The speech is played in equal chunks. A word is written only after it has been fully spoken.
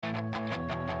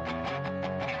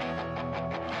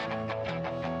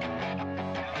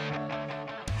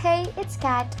Hey, it's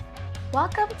Kat.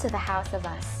 Welcome to The House of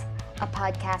Us, a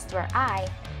podcast where I,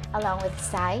 along with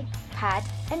Sai, Pat,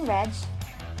 and Reg,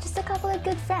 just a couple of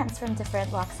good friends from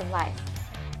different walks of life,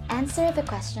 answer the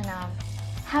question of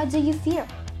how do you feel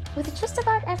with just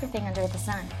about everything under the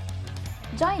sun?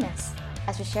 Join us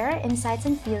as we share our insights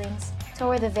and feelings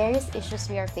toward the various issues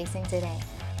we are facing today.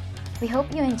 We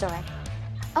hope you enjoy.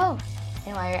 Oh,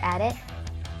 and while you're at it,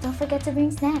 don't forget to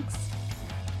bring snacks.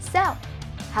 So,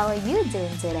 how are you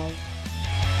doing today?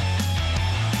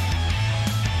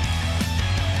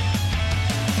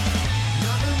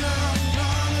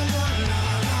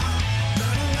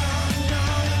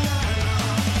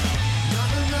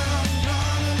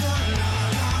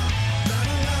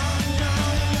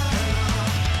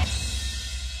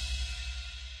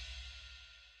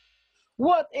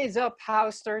 What is up,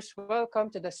 Housters?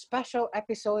 Welcome to the special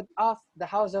episode of The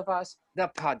House of Us,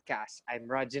 the podcast. I'm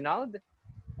Reginald.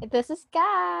 This is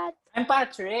Kat. I'm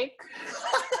Patrick.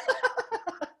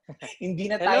 Hindi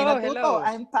na tayo natuto. Hello.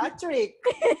 I'm Patrick.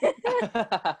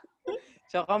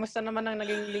 So, kamusta naman ang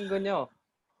naging linggo nyo?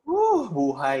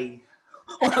 Buhay.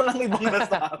 Wala lang ibang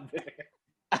nasabi.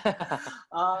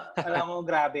 Alam mo,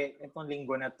 grabe. Itong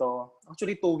linggo na to.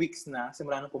 Actually, 2 weeks na.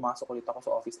 Simula nung pumasok ulit ako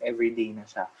sa office, everyday na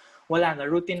siya. Wala na.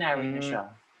 Routinary na siya.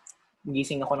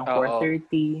 Gising ako ng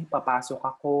 4:30. Papasok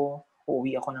ako.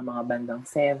 Uuwi ako ng mga bandang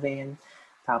 7.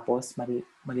 Tapos,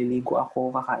 maliligo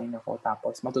ako, kakain ako,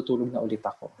 tapos matutulog na ulit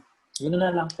ako. Yun na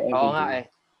lang sa everyday. Oo nga eh.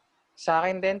 Sa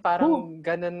akin din, parang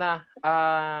ganun na.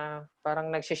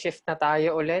 Parang nagsishift na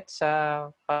tayo ulit sa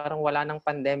parang wala ng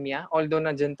pandemya. Although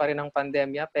nandiyan pa rin ang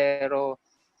pandemya, pero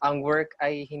ang work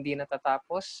ay hindi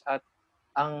natatapos at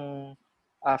ang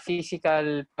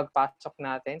physical pagpasok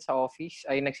natin sa office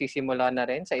ay nagsisimula na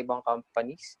rin sa ibang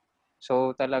companies.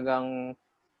 So talagang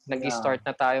nag-start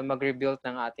na tayo mag-rebuild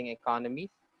ng ating economy.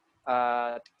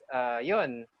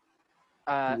 Yun.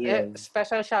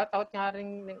 Special shoutout nga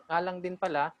lang din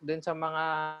pala dun sa mga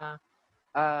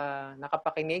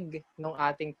nakapakinig nung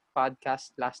ating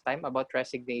podcast last time about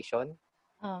resignation.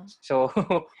 So,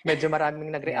 medyo maraming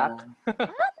nag-react.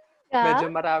 Medyo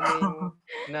maraming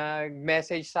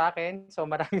nag-message sa akin. So,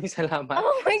 maraming salamat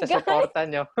sa suporta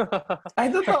nyo. Ay,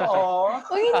 totoo?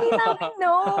 Uy, hindi namin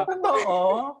Totoo?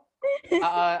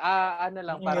 Ano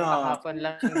lang, parang kahapon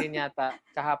lang din yata.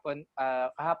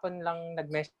 Kahapon lang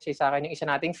nag-message sa akin yung isa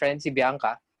nating friend, si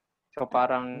Bianca. So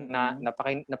parang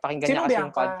napakinggan niya kasi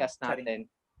yung podcast natin.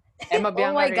 Emma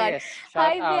Bianca Reyes. Shout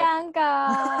Hi, out. Bianca!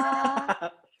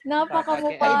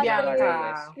 Napakamukha. Hi, Bianca.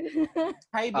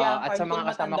 Hi, Bianca. At sa mga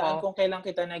kasama ko, kung kailan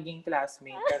kita naging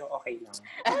classmate, pero okay lang.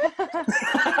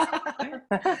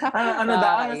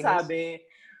 ano sabi?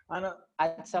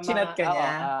 At sa mga, chinat ka niya?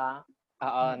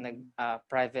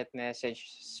 private message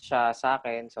siya sa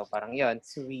akin. So parang yun.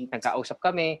 Sweet. Nagkausap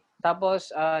kami. Tapos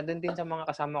doon din sa mga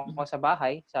kasama ko sa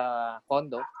bahay, sa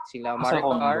condo. Sila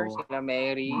Maricar, sila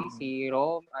Mary, si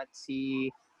Rom, at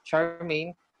si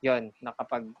Charmaine. Yun,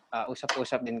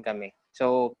 nakapag-usap-usap din kami.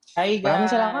 So, hi guys! Maraming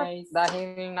salamat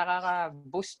dahil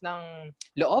nakaka-boost ng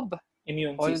loob.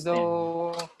 Immune system.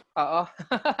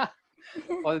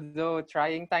 Although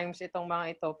trying times itong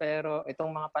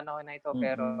mga panahon na ito,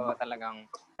 pero talagang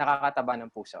nakakataba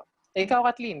ng puso. Ikaw,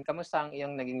 Kathleen, kamusta ang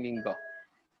iyong naging linggo?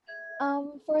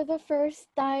 For the first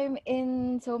time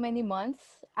in so many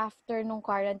months, after nung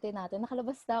quarantine natin,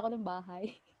 nakalabas na ako ng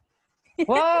bahay.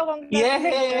 Wow!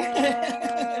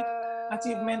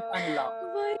 Achievement unlocked.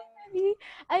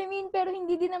 I mean, pero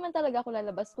hindi din naman talaga ako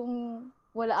lalabas kung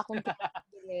wala akong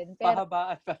bilhin. Pero,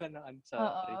 pahabaan pala ng answer.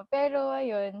 Pero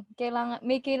ayun,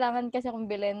 may kailangan kasi akong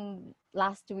bilhin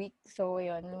last week. So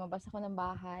ayun, lumabas ako ng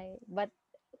bahay.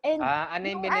 Ano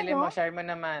yung binili mo? Share mo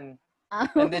naman.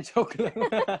 Hindi, joke lang.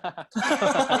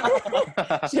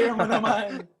 Share mo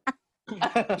naman.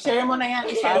 Share mo na yan.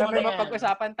 Para may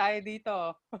mapag-usapan tayo dito.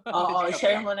 Oo,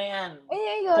 share mo na yan. Ay,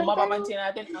 ayun, kung mapapansin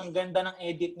natin, ang ganda ng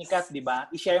edit ni Kat, di ba?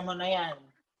 I-share mo na yan.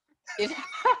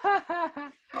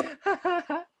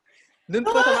 Doon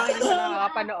po sa mga hindi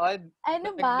nakakapanood, ano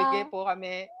ba?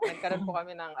 nagkaroon po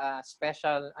kami ng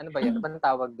special, ano ba yun? Ano bang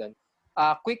tawag doon?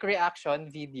 Quick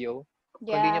reaction video.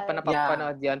 Kung hindi nyo pa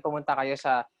napapanood yan, pumunta kayo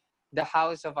sa The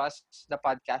House of Us, the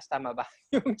podcast. Tama ba?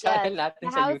 Yung channel natin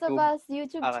sa YouTube. The House of Us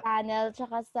YouTube channel.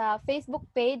 Tsaka sa Facebook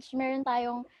page, meron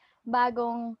tayong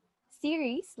bagong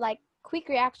series, like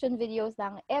quick reaction videos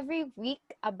lang every week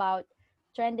about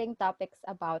trending topics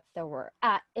about the world,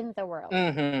 in the world.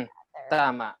 Mm-hmm.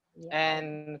 Tama. Yeah.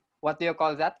 And what do you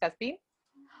call that, Kathleen?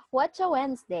 Watch a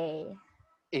Wednesday.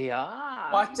 Yeah.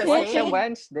 Watch a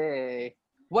Wednesday.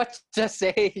 Watch a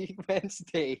say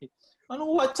Wednesday.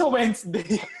 Anong Watch a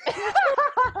Wednesday?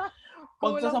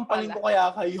 Pagsasampalin ko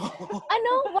kaya kayo.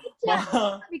 Ano? Watcha?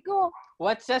 Sabi ko.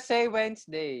 Watcha say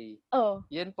Wednesday. Oh.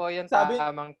 Yun po yung Sabi-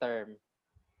 tamang term.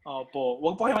 Opo.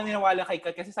 Huwag po kayo maniniwala kay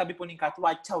Kat kasi sabi po ni Kat,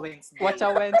 Watcha Wednesday. Watcha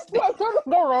Wednesday.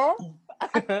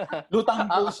 Lutang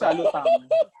po siya, lutang.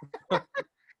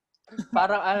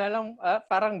 Parang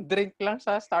parang drink lang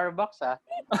sa Starbucks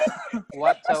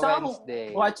Watcha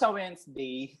Wednesday. Watcha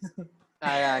Wednesday.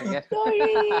 Ayan. Sorry.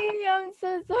 I'm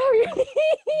so sorry.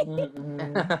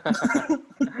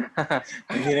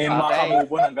 Hindi na yung makamove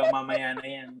on hanggang mamaya na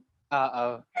yan.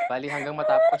 Oo. Bali hanggang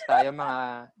matapos tayo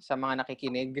sa mga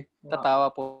nakikinig.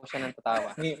 Tatawa po siya ng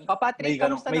tatawa. Patrick,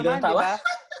 kamusta naman, di ba?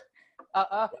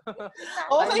 Oo.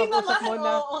 Okay naman.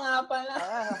 Muna. Oo nga pala.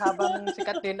 Habang si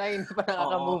Katrina ay hindi pa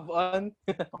nakaka-move on.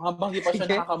 Habang hindi pa siya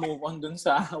nakaka-move on dun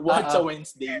sa Watcha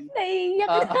Wednesday. Naiiyak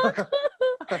na.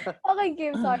 Okay,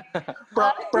 Kim, sorry.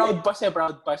 Proud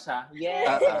pa siya.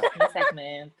 Yes, next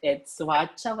segment. It's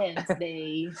Watcha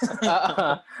Wednesday.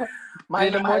 Mahal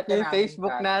yung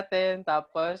Facebook natin.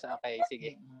 Tapos, okay,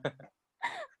 sige.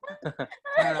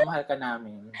 Mahal ka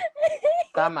namin.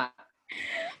 Tama.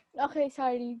 Okay,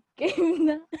 sorry.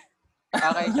 Kim na.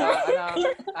 Okay, so,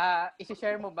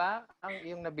 isi-share mo ba ang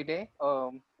iyong nabili?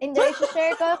 Hindi,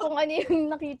 isi-share ko kung ano yung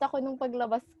nakita ko nung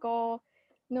paglabas ko.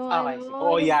 No,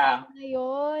 Okay, yeah.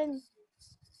 Ayun.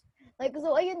 Like,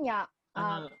 so, ayun nga.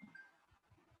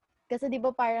 Kasi di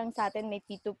ba parang sa atin may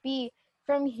P2P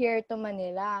from here to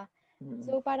Manila.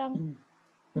 So, parang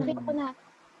nakita ko na,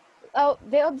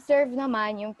 they observe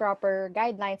naman yung proper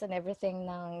guidelines and everything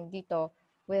ng dito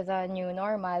with a new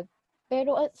normal.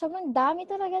 Pero sobrang dami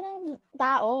talaga ng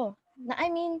tao.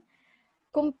 I mean,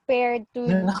 compared to...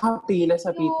 Nakapila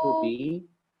sa P2P?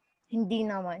 Hindi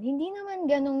naman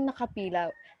ganong nakapila.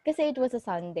 Kasi it was a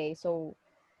Sunday. So,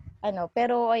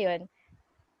 pero ayun.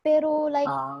 Pero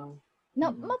like,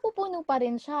 mapupuno pa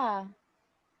rin siya.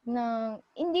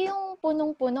 Hindi yung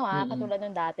punong-puno katulad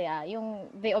ng dati Yung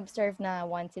they observe na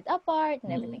one seat apart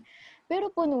and everything.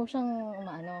 Pero puno siyang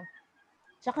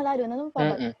Tsaka lalo na nung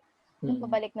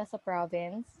pabalik na sa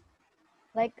province,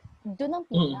 like, doon ang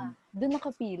pila. Doon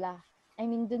nakapila. I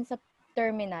mean, doon sa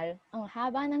terminal, ang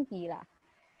haba ng pila.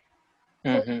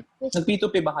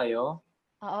 Nag-P2P ba kayo?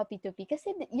 Oo, P2P.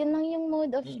 Kasi yun lang yung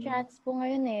mode of transpo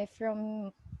ngayon from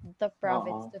the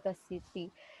province to the city.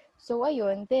 So,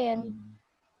 ayun. Then,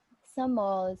 sa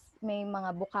malls, may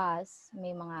mga bukas,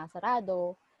 may mga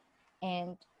sarado,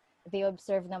 and they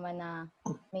observe naman na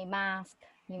may mask,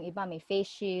 yung iba may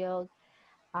face shield,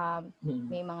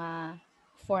 may mga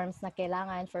forms na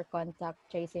kailangan for contact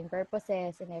tracing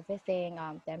purposes and everything,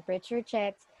 temperature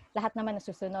checks, lahat naman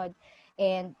nasusunod.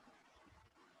 And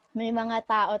may mga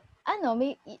tao,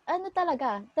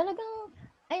 talagang,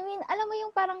 I mean, alam mo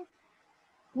yung parang,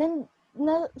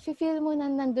 feel mo na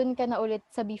nandun ka na ulit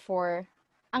sa before.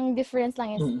 Ang difference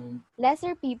lang is,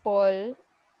 lesser people,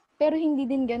 pero hindi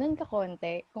din ganun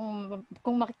kakonti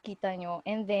kung makikita nyo.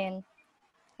 And then,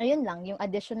 ayun lang, yung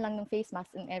addition lang ng face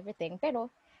mask and everything.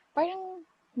 Pero, parang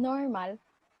normal.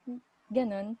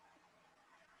 Ganun.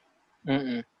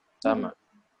 Tama.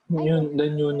 Yun, the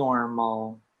new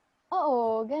normal.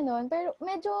 Oo, ganun. Pero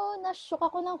medyo na-shock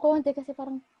ako ng konti kasi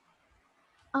parang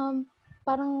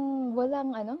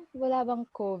wala bang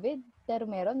COVID, pero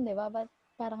meron, di ba? But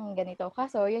parang ganito.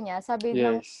 Kaso, yun nga, sabi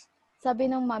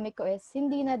ng mami ko is,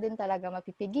 hindi na din talaga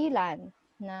mapipigilan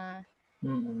na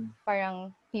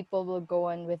parang people will go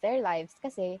on with their lives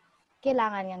kasi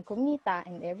kailangan yan kumita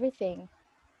and everything.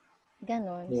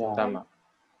 Ganon. Yeah. So, Tama.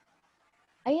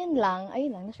 Ayun lang,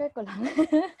 na-share ko lang.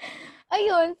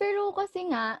 Ayun, pero kasi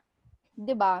nga,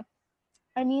 'di ba?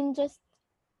 I mean, just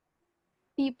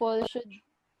people should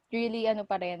really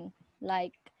pa rin,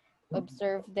 like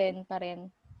observe din pa rin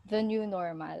the new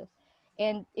normal.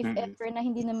 And if ever na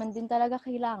hindi naman din talaga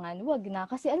kailangan, wag na.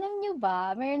 Kasi alam niyo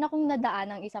ba, mayroon akong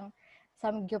nadaan ng isang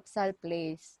samgyupsal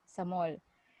place sa mall.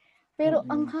 Pero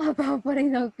ang haba pa rin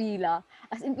ng pila.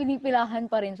 As in, pinipilahan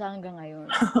pa rin siya hanggang ngayon.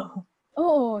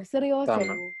 Oo, seryoso.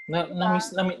 Tama.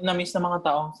 Na-miss na mga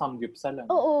taong samgyupsal.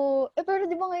 Oo. Pero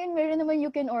di ba ngayon, meron naman you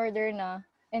can order na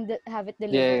and have it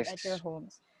delivered at your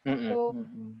homes. So,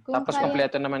 Tapos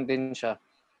kompleto naman din siya.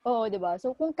 Oo, di ba?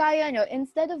 So, kung kaya nyo,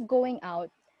 instead of going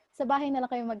out, sa bahay na lang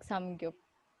kayo mag-samgyup.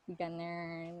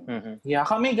 Ganun. Yeah,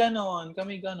 kami ganon.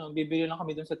 Bibili lang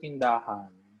kami dun sa tindahan.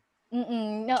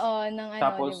 Oo, ng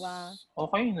Tapos, di ba?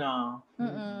 okay na.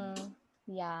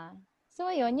 Yeah. So,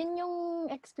 ayun. Yun yung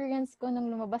experience ko nung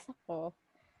lumabas ako.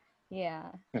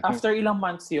 Yeah. After ilang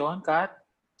months yun, Kat?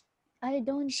 I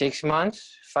don't... 6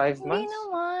 months? 5 Hindi months?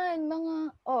 naman.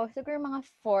 Siguro mga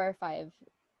 4 or 5.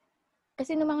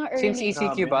 Kasi nung mga early... Since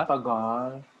ECQ ba?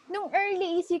 Tagal. Nung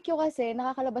early ECQ kasi,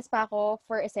 nakakalabas pa ako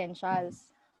for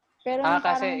essentials. Pero nung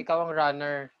Kasi parang, ikaw ang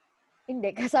runner.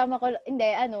 hindi,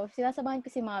 sinasamahan ko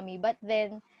si mommy. But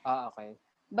then, Okay.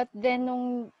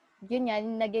 nung, yun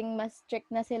yan, naging mas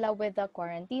strict na sila with the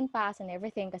quarantine pass and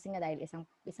everything kasi nga dahil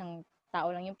isang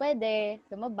tao lang yung pwede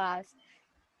lumabas,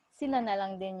 sila na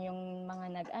lang din yung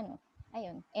mga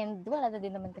ayun. And wala na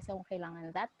din naman kasi akong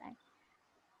kailangan that time.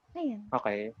 Ayun.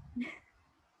 Okay.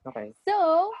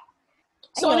 So,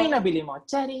 ano yung nabili mo?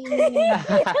 Charing!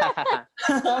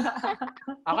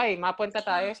 Okay, mapunta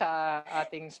tayo sa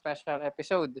ating special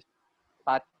episode.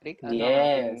 Patrick,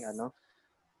 Yes. ating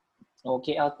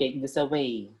Okay, I'll take this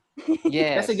away.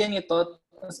 Yes. Kasi ganito,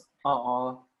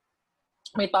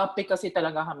 may topic kasi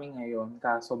talaga kami ngayon.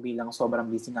 Kaso bilang sobrang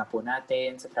busy nga po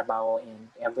natin sa trabaho and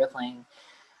everything,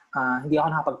 hindi ako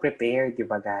nakapag-prepare, di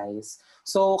ba guys?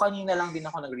 So, kanina lang din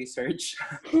ako nag-research.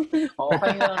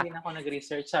 Kanina lang din ako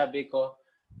nag-research. Sabi ko,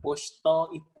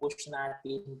 i-push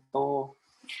natin to.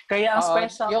 Kaya ang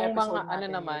special yung episode mga,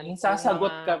 natin,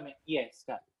 sasagot kami. Yes,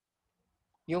 Kat.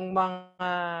 Yung mga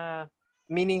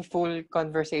meaningful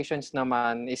conversations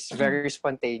naman is very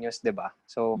spontaneous, di ba?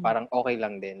 So, parang okay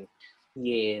lang din.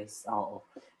 Yes, oo.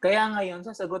 Kaya ngayon,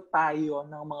 sasagot tayo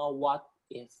ng mga what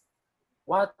if.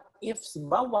 What ifs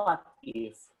ba? What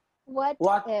if?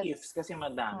 What ifs? Kasi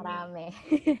madami. Marami.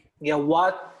 Yeah,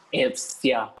 what ifs.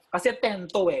 Yeah. Kasi 10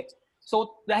 to eh.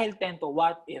 So, dahil 10 to,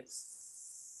 what ifs?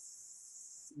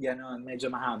 Ganon,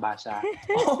 medyo mahaba siya.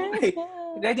 Okay.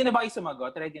 Ready na ba kayo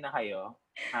sumagot? Ready na kayo?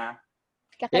 Ha?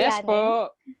 Kakayanin. Yes po.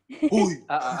 Uy!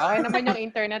 Okay naman yung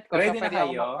internet ko. Ready so, na pwede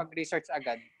ako kayo? mag-research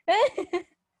agad.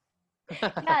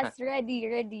 Yes,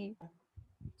 ready.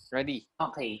 Ready.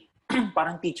 Okay.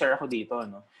 Parang teacher ako dito,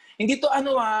 no? Hindi to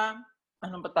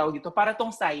anong patawag dito? Para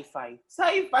tong sci-fi.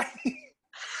 Sci-fi!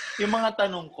 Yung mga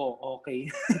tanong ko,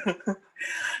 okay.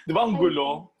 Di ba ang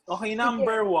gulo? Okay,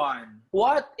 number 1.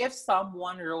 What if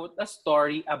someone wrote a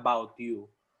story about you?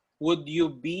 Would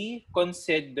you be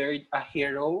considered a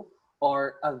hero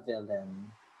or a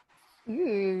villain?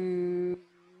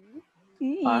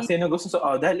 Sino gusto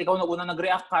dahil ikaw na unang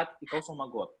nag-react, Kat, ikaw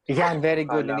sumagot. Yan, very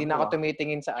good. Kala Hindi na ako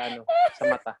tumitingin sa sa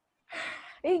mata.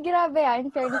 Grabe in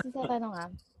fairness sa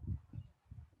tanong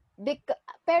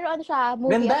pero siya,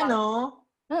 movie Ganda, about... no?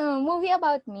 Movie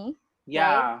about me.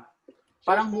 Yeah. Right?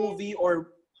 Parang movie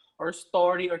or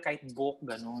story or kahit book,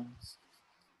 ganun.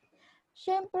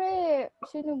 Siyempre,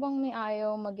 sino bang may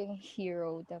ayaw maging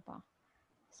hero, diba?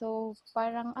 So,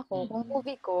 parang ako, kung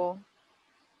movie ko,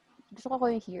 gusto ko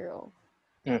yung hero.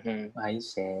 Mm-hmm. Ay,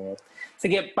 shit.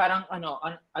 Sige, parang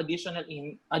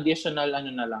additional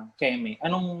na lang, Keme.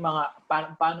 Anong mga,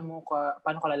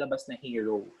 paano ka lalabas na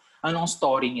hero? Anong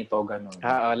story nito, ganun?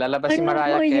 Lalabas si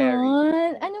Mariah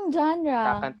Carey. Anong genre?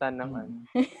 Kakanta naman.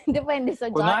 Depende sa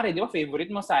genre. Kunwari, di ba,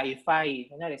 favorite mo sci-fi.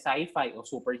 Kunwari, sci-fi o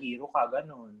superhero ka,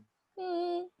 ganun.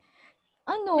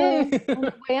 Ano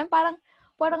ba yan? Parang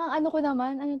ang ko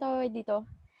naman, anong tawag dito?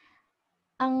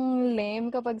 Ang lame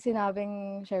kapag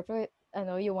sinabing, syempre,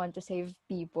 you want to save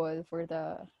people for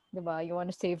diba? You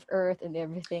want to save Earth and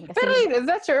everything. Kasi, Pero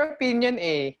that's your opinion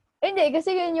eh. Hindi,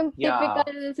 kasi yun yung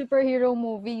typical superhero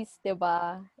movies,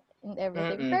 diba? And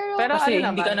everything. Pero kasi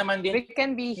hindi ka naman din, we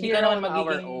can be hero on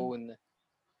our own.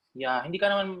 Yeah, hindi ka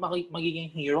naman magiging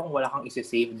hero kung wala kang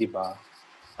isi-save, di ba?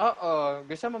 Oo.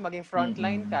 Gusto mo maging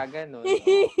frontline ka, gano'n.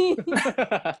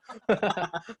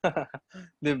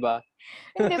 Di ba?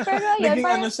 Hindi, pero yun.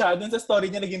 Naging siya, dun sa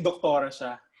story niya, naging doktora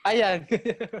siya. Ayan.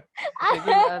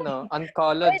 Naging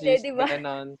oncologist, diba?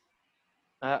 gano'n.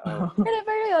 Oo.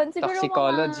 Pero yun, siguro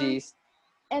toxicologist.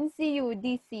 mga MCU,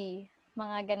 DC,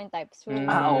 mga ganun types.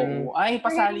 Oo. Ay,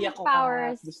 pasali ako.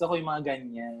 Powers. Gusto ko yung mga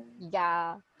ganyan.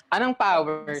 Yeah. Anong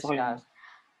powers ka?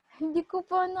 Hindi ko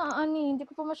pa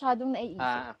masyadong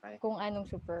naiisip Okay. kung anong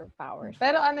superpowers.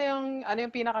 Pero ano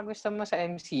yung pinakagusto mo sa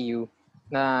MCU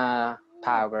na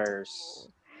powers?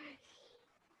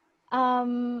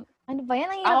 Ano ba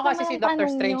yan? Ako kasi si Doctor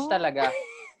Strange talaga.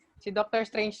 Si Doctor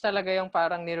Strange talaga yung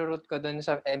parang niruroot ko dun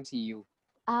sa MCU.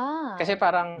 Kasi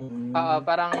parang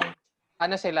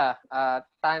sila,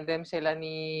 tandem sila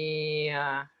ni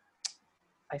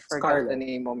I forgot the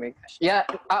name, oh my gosh. Yeah,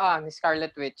 ni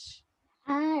Scarlet Witch.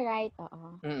 Right,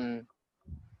 oo.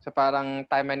 So parang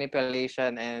time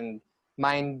manipulation and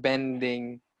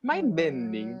mind-bending.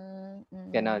 Mind-bending.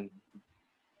 Ganon.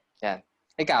 Yan.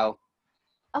 Ikaw?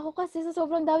 Ako kasi sa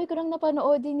sobrang dami ko nang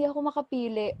napanood, hindi ako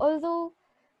makapili. Although,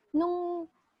 nung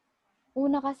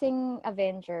una kasing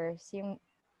Avengers, yung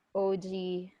OG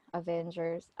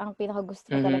Avengers, ang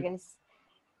pinakagusto ko talaga is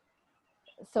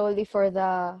solely for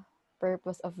the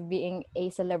purpose of being a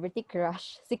celebrity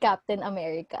crush, si Captain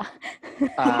America.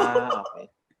 Okay.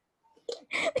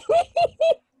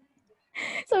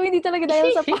 So, hindi talaga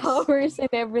dahil sa powers and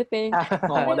everything.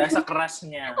 Oo, dahil sa crush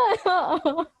niya.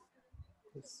 Oo.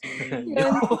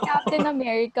 Yun, si Captain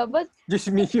America. But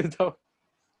Just me you daw.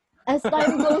 as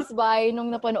time goes by,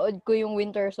 nung napanood ko yung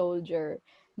Winter Soldier,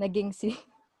 naging si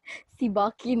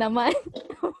Bucky naman.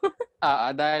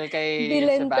 Dahil kay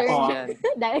Villain Sebastian.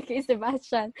 Dahil kay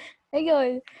Sebastian.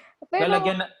 Ayun. Pero,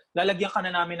 Lalagyan ka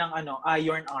na namin ng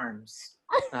Iron Arms.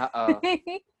 Oo.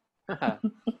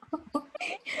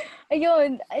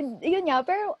 ayun. Yun nga.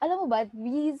 Pero, alam mo ba,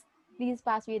 these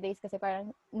past few days kasi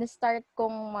parang na-start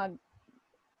kong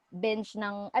binge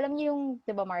ng, alam niyo yung,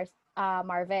 di ba,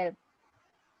 Marvel.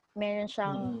 Meron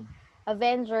siyang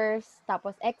Avengers,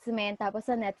 tapos X-Men, tapos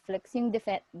sa Netflix, yung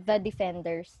The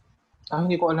Defenders.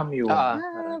 Hindi ko alam yun.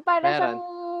 Para siyang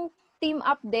team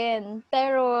up din.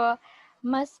 Pero,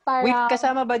 mas para... Wait,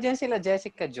 kasama ba dyan sila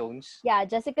Jessica Jones? Yeah,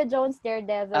 Jessica Jones,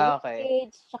 Daredevil, Luke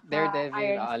Cage, saka Daredevil,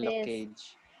 Iron Luke Fist. Cage.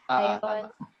 Ayun.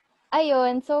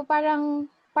 Ayun, so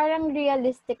parang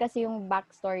realistic kasi yung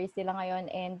backstories nila ngayon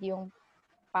and yung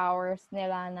powers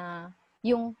nila na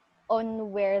yung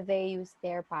on where they use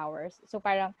their powers. So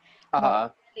parang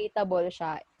more relatable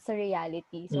siya sa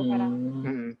reality. So parang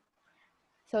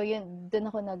so yun,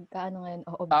 doon ako nagkaano ngayon.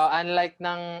 Unlike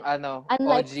ng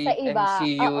unlike OG sa iba,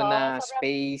 MCU na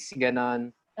space,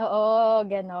 ganon. Oo,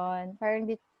 ganon. Parang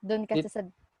doon kasi sa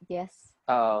yes.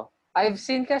 I've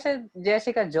seen kasi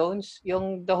Jessica Jones,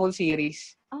 yung the whole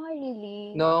series. Oh,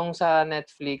 really? Noong sa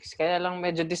Netflix. Kaya lang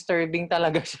medyo disturbing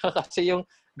talaga siya kasi yung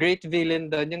great villain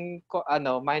doon, yung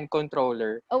mind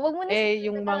controller. Wag mo na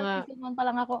yung mga... season 1 pa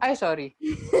lang ako. Ay, sorry.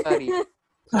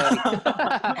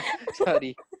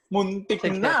 Sorry. Muntik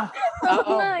na.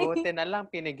 Oo, buti na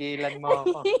lang. Pinigilan mo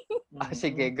ako.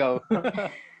 Sige, go.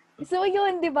 So,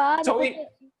 yun, di ba? So,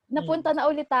 napunta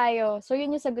na ulit tayo. So,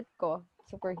 yun yung sagot ko.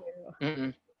 Superhero.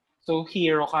 So,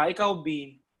 hero ka. Ikaw,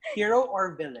 B. Hero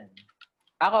or villain?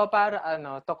 Ako, para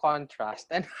to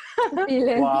contrast. And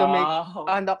Villain. Wow. to make,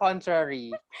 on the contrary.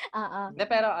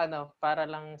 Pero, para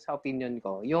lang sa opinion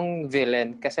ko, yung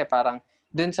villain, kasi parang,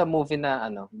 dun sa movie na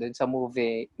dun sa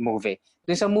movie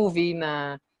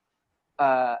na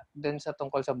dun sa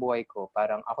tungkol sa buhay ko,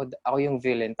 parang ako yung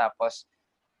villain, tapos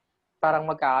parang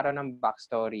magkakaroon ng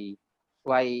backstory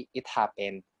why it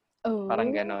happened.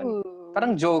 Parang ganon.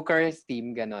 Parang Joker's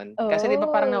theme, ganon. Kasi di ba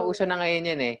parang nauso na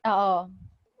ngayon yun eh. Oo.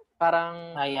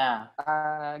 Parang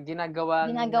Ginagawa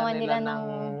nila ng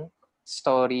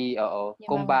story,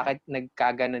 kung bakit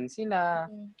nagkaganon sila.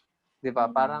 Di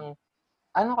ba? Parang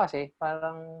kasi,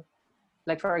 parang,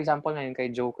 like for example ngayon kay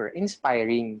Joker,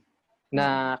 inspiring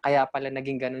na kaya pala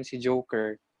naging ganun si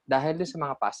Joker dahil dun sa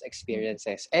mga past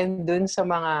experiences and dun sa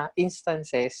mga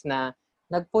instances na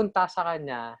nagpunta sa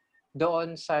kanya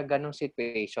doon sa ganung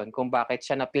situation kung bakit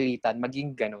siya napilitan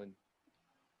maging ganun.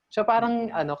 So parang,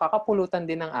 kakapulutan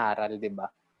din ng aral, di ba?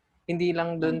 Hindi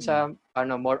lang dun sa,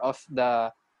 more of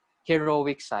the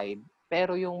heroic side,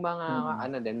 pero yung mga,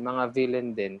 mga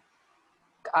villain din,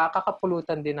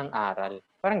 kakapulutan din ng aral.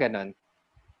 Parang ganon.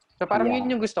 So parang yun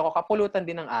yung gusto ko, kapulutan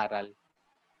din ng aral.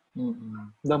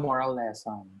 The moral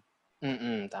lesson.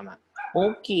 Tama.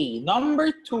 Okay,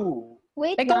 number 2.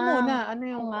 Wait Ikaw lang. muna. Ano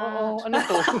yung, ano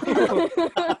to?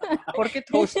 Porkit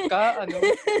host ka,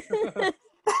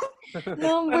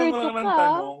 Number 2 ka.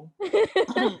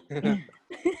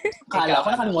 Kala ko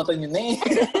nakalimutan yun eh.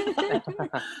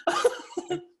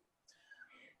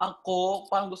 Ako,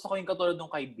 parang gusto ko yung katulad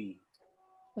ng kay B.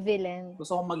 Villain.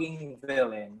 Gusto ko maging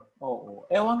villain. Oo.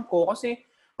 Ewan ko. Kasi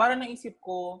parang naisip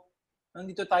ko,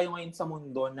 nandito tayo ngayon sa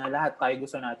mundo na lahat tayo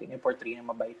gusto natin i-portray na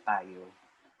mabait tayo.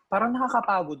 Parang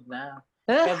nakakapagod na.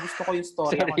 Kaya gusto ko yung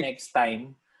story ko next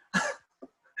time.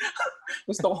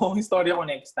 Gusto ko yung story ko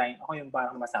next time. Ako yung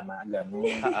parang masama. Ganun.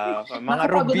 Mga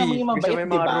Ruby. Gusto mo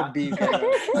yung mga Ruby.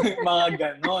 mga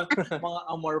ganon. Mga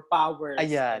Amor powers.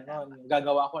 Ayan. Ganon.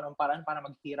 Gagawa ko ng paraan para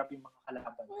maghirap yung mga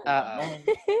kalaban.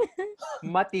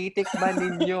 Matitikman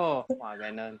ninyo. Mga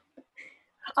ganon.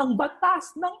 Ang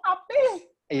batas ng ape!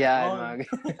 Ayan.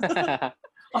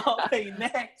 Okay,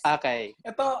 next. Okay.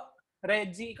 Ito,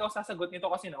 Reggie, ikaw sasagot nito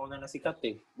kasi nauna na sikat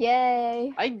eh.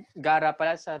 Yay! Ay, gara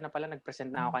pala. Sana pala nag-present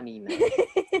na ako kanina.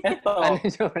 Ito.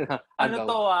 Ano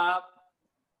to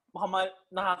baka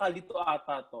nakakalito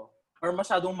ata to. Or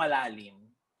masyadong malalim.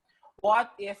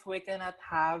 What if we cannot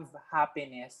have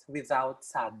happiness without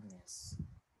sadness?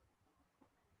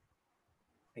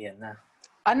 Ayan na.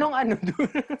 Anong doon?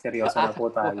 Seryoso na po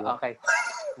tayo. Okay.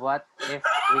 What if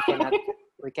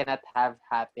we cannot have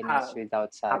happiness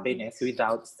without sadness? Happiness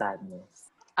without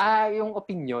sadness. Yung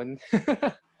opinion.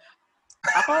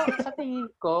 Ako, sa tingin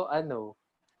ko,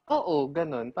 oo,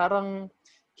 ganun. Parang,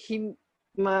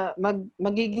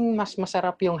 magiging mas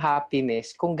masarap yung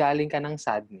happiness kung galing ka ng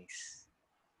sadness.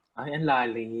 Ay, ang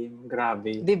lalim.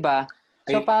 Grabe. 'Di ba?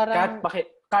 So Ay, parang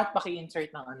Kat,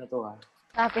 paki-insert ng ano to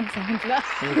Tapping sound lang.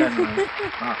 Yung ganun.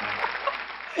 Oo.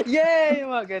 yay!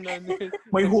 Mga ganun.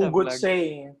 May Sa hugot vlog. siya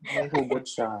eh. May hugot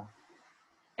siya.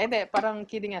 Hindi, parang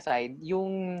kidding aside,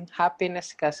 yung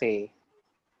happiness kasi,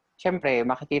 syempre,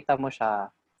 makikita mo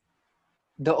siya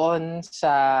doon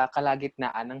sa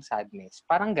kalagitnaan ng sadness.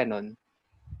 Parang ganun.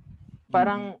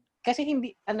 Parang, kasi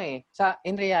hindi,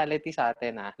 in reality sa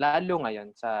atin, lalo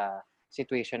ngayon sa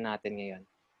situation natin ngayon,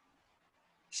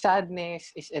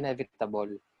 sadness is inevitable.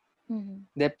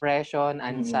 Depression,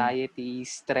 anxiety,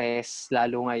 stress,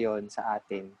 lalo ngayon sa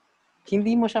atin,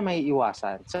 hindi mo siya may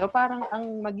iwasan. So parang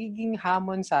ang magiging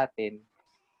hamon sa atin,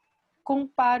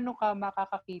 kung paano ka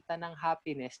makakakita ng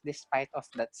happiness despite of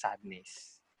that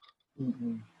sadness.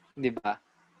 Di ba?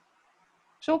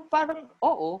 So parang,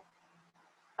 oo,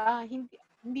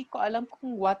 hindi ko alam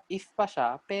kung what if pa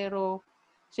siya, pero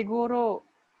siguro,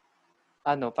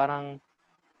 parang,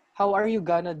 how are you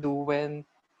gonna do when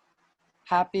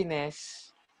happiness,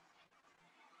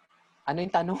 ano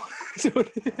yung tanong? Sorry.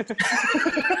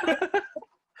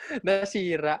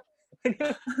 Nasira.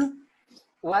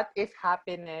 What if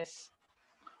happiness,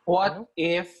 What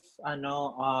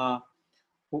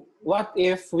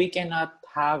if we cannot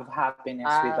have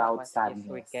happiness without what sadness?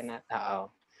 if we cannot,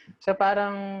 So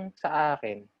parang sa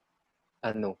akin,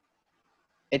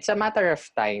 it's a matter of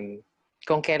time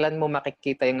kung kailan mo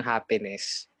makikita yung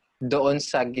happiness doon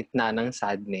sa gitna ng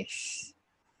sadness.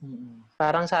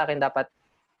 Parang sa akin dapat,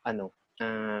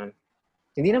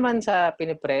 hindi naman sa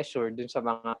pinipressure dun sa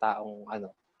mga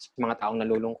taong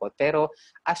nalulungkot, pero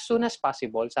as soon as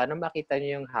possible, sana makita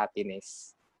nyo yung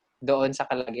happiness doon sa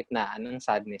kalagitnaan ng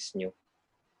sadness nyo.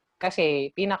 Kasi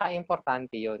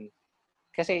pinaka-importante yun.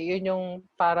 Kasi yun yung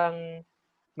parang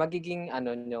magiging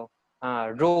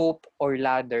rope or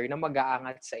ladder na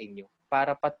mag-aangat sa inyo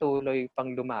para patuloy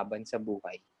pang lumaban sa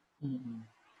buhay.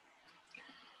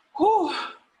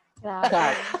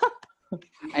 Grabe.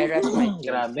 I rest my case,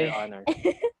 Grabe. Your Honor.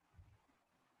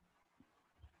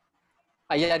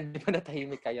 Ayan, di ba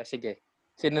natahimik kayo? Sige.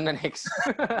 Sino na next?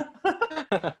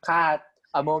 Kat.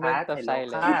 A moment Kat, of hello,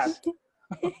 silence. Kat.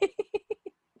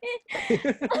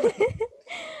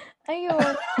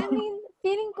 Ayun. I mean,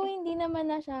 feeling ko hindi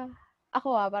naman na siya,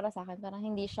 para sa akin, parang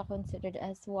hindi siya considered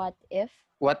as what if.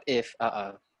 What if?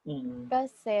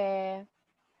 Kasi,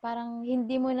 parang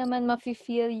hindi mo naman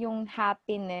mafe-feel yung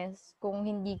happiness kung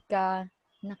hindi ka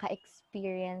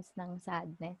naka-experience ng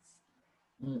sadness.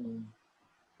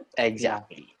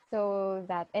 Exactly. So,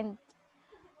 that. And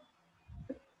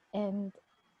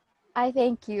I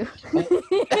thank you.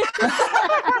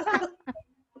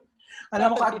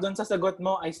 Alam mo, Kat, doon sa sagot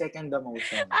mo, I second the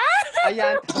motion.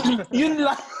 Ayan. Yun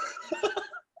lang.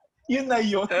 Yun na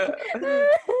yun.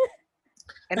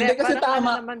 And Hindi, then, kasi parang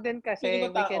tama. naman din kasi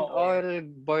Hindi ko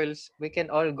we can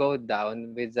all go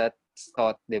down with that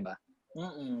thought, di ba?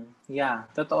 Yeah,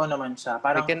 totoo naman siya.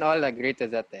 Parang, We can all agree to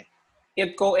that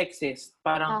it coexist.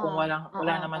 Parang kung wala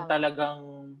naman tama. talagang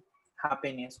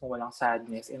happiness kung walang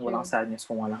sadness and walang Sure. sadness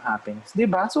kung walang happiness.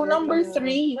 Diba? So, number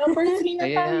 3 na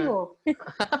Ayan. tayo.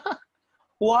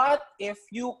 What if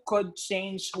you could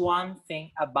change one thing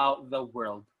about the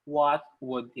world? What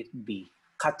would it be?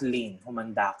 Kathleen,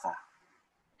 humanda ka.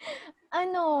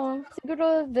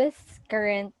 Siguro this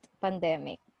current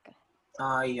pandemic.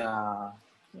 Yeah.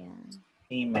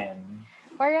 Amen.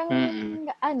 Parang,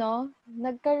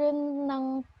 nagkaroon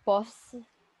ng pause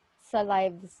sa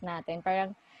lives natin.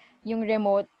 Parang, yung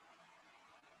remote,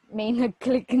 may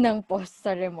nag-click ng pause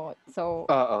sa remote. So,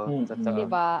 Oo, totoo.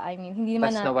 diba? I mean, hindi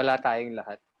naman Tapos nawala tayong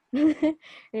lahat.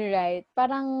 Right.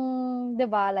 Parang,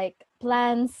 diba, like,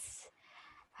 plans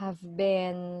have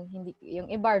been, yung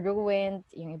iba ruined,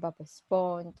 yung iba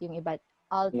postponed, yung iba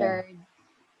altered,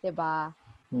 diba?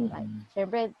 Like,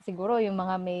 syempre, siguro, yung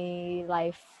mga may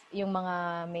life, yung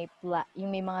mga may,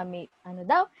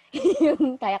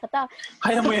 yung kaya ka ta.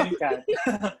 Kaya mo yan, Kat.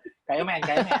 Kaya mo yan.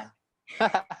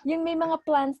 Yung may mga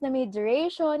plans na may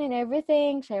duration and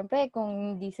everything, syempre,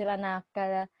 kung hindi sila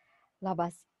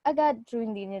nakalabas agad, true,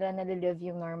 hindi nila nalilive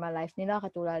yung normal life nila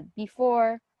katulad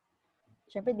before.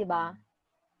 Syempre, di ba,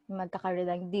 magkakaroon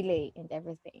ng delay and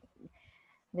everything.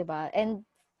 Di ba? And,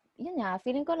 yun nga,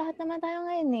 feeling ko lahat naman tayo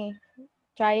ngayon eh.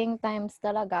 Trying times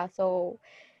talaga. So,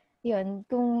 yun,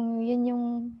 kung yun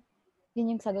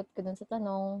yung sagot ko dun sa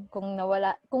tanong, kung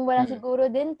wala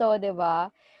siguro din to, di ba?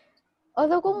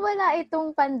 Although kung wala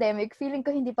itong pandemic, feeling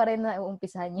ko hindi pa rin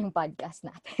nauumpisahan yung podcast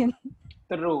natin.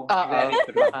 True. Very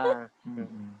true.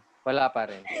 Wala pa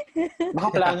rin. Baka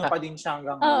plano pa din siya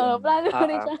hanggang Oo, ngayon. plano pa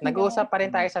rin siya. Nag-uusap pa rin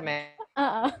tayo sa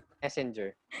Oo. Messenger.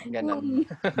 Ganon.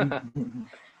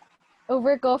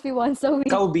 Over coffee once a week.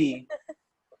 Ikaw, B.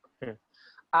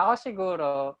 Ako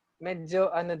siguro, medyo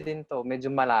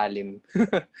medyo malalim.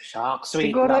 Shucks,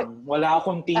 wait Siguro- lang. Wala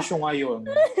akong tissue ngayon.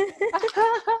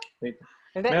 Wait.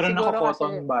 Hindi, Meron ako siguro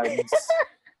cotton buds.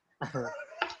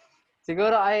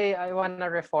 Siguro I wanna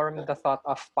reform the thought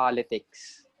of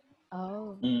politics.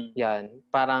 Oh. Yan.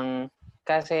 Parang,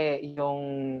 kasi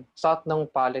yung thought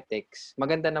ng politics,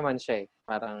 maganda naman siya eh.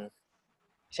 Parang,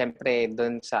 syempre,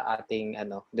 doon sa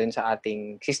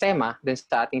ating sistema, doon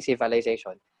sa ating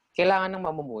civilization, kailangan ng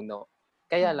mamumuno.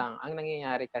 Kaya lang, ang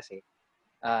nangyayari kasi,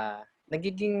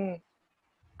 nagiging,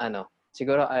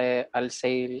 siguro I'll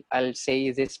say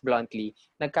this bluntly,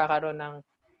 nagkakaroon ng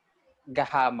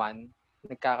gahaman,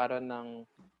 nagkakaroon ng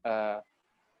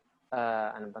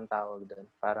ano bang tawag doon?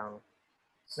 Parang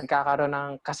nagkakaroon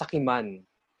ng kasakiman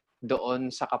doon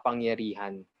sa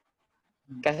kapangyarihan.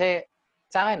 Kasi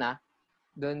sa akin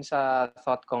doon sa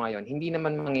thought ko ngayon, hindi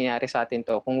naman mangyayari sa atin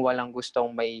to kung walang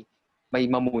gustong may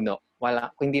mamuno.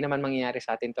 Kung hindi naman mangyayari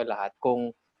sa atin to lahat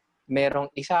kung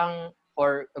merong isang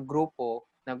or a grupo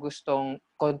na gustong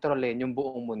kontrolin yung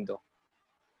buong mundo.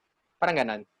 Parang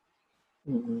ganon.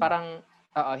 Parang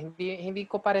hindi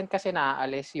ko pa rin kasi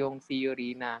naaalis yung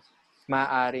theory na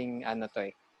maaring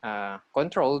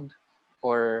controlled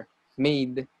or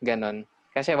made ganon.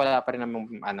 Kasi wala pa rin namang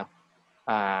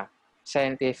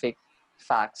scientific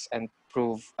facts and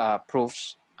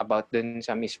proofs about dun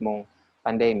sa mismong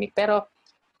pandemic. Pero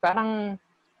parang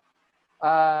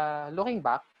looking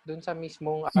back dun sa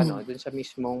mismong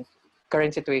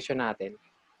current situation natin,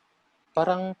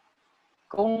 parang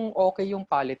kung okay yung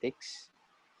politics,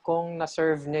 kung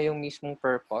na-serve niya yung mismong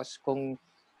purpose, kung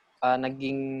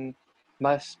naging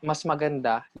mas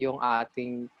maganda yung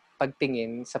ating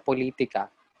pagtingin sa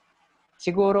politika,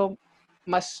 siguro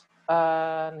mas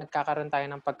nagkakaroon tayo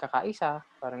ng pagkakaisa,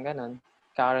 parang ganon.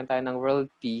 Nagkakaroon tayo ng world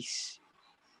peace,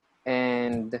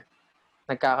 and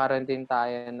nagkakaroon din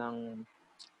tayo ng,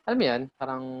 alam mo yan,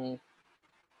 parang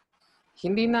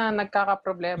hindi na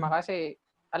nagkakaproblema kasi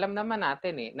alam naman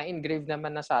natin na-engrave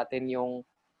naman na sa atin yung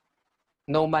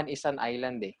no man is an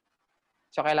island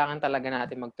So, kailangan talaga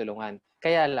natin magtulungan.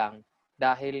 Kaya lang,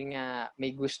 dahil nga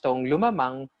may gustong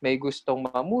lumamang, may gustong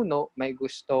mamuno, may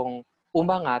gustong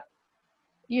umangat,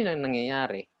 yun ang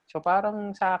nangyayari. So,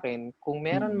 parang sa akin, kung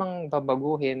meron mang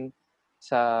babaguhin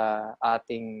sa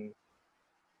ating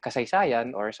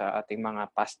kasaysayan or sa ating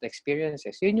mga past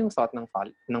experiences, yun yung thought ng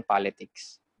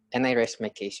politics. And I rest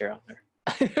my case, Your Honor.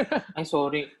 Ay,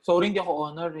 sorry. Sorry, hindi ako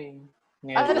honor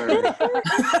Never.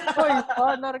 Hoy,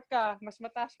 honor ka. Mas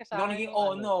mataas ka sa Hindi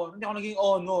akin. Hindi ako naging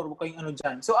honor. Huwag kayong ano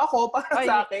dyan. So ako, para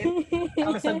sa akin,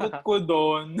 ang sagot ko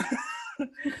doon,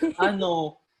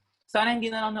 sana hindi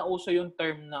na lang nauso yung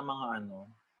term na mga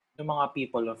yung mga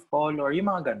people of color, yung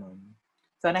mga ganun.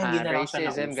 Sana hindi na lang siya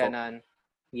nauso. Racism, ganun.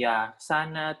 Yeah.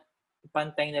 Sana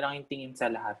pantay na lang yung tingin sa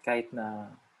lahat kahit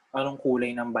na anong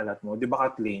kulay ng balat mo. Di ba,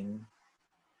 Kathleen?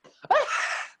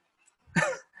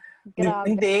 Grabe.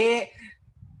 Hindi.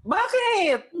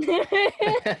 Bakit?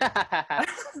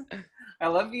 I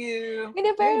love you. Hindi,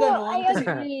 pero ganun, I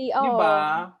agree. Di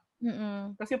ba?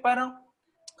 Kasi parang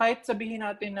kahit sabihin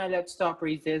natin na let's stop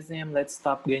racism, let's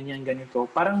stop ganyan, ganito,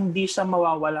 parang hindi siya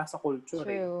mawawala sa culture.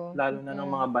 True. Lalo na ng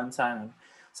mga bansa.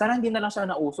 Sana hindi na lang siya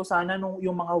nauso. Sana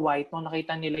yung mga white, nung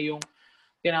nakita nila yung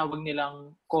tinawag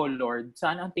nilang colored,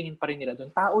 sana ang tingin pa rin nila doon,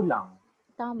 tao lang.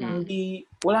 Tama. Hindi,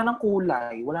 wala nang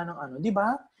kulay, wala nang di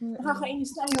ba?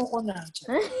 Nakakainis na, ayoko na.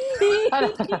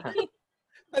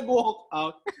 Nag-walk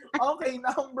out. Okay,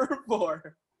 number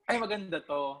 4. Ay, maganda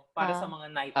to. Para sa mga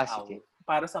night owls. Sige.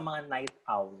 Para sa mga night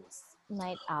owls.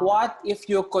 Night owl. What if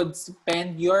you could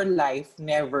spend your life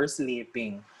never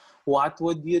sleeping? What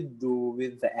would you do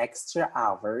with the extra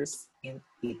hours in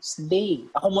each day?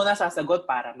 Ako muna sasagot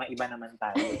para maiba naman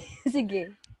tayo.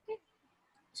 Sige.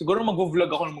 Siguro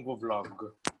mag-vlog ako na mag-vlog.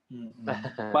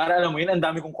 Para alam mo yun, ang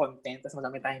dami kong content, tapos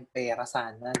madami tayong pera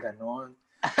sana, gano'n.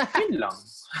 Yun lang.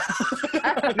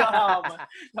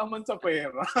 Naman sa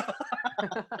pera.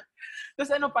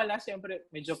 Tapos pala, syempre,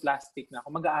 medyo plastic na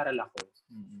ako. Mag-aaral ako.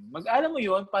 Mag-aaral mo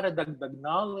yun para dagdag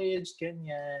knowledge,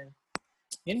 ganyan.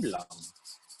 Yun lang.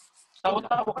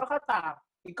 Tawa-tawa ka, Kata.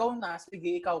 Ikaw na.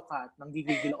 Sige, ikaw, Kat.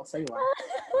 Nanggigigil ako sa'yo.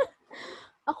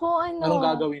 Ako, Anong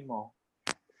gagawin mo?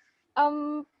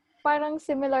 Parang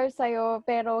similar sa'yo,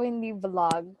 pero hindi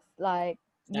vlog. Like,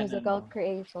 musical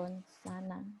creations.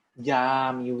 Sana. Yeah,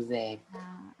 music.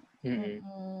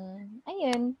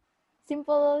 Ayun.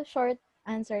 Simple, short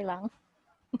answer lang.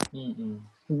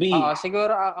 B.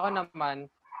 Siguro ako naman,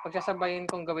 pagsasabayin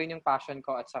kong gawin yung passion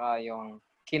ko at saka yung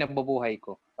kinabubuhay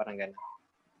ko. Parang gano'n.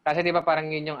 Kasi di ba parang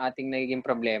yun yung ating nagiging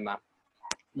problema.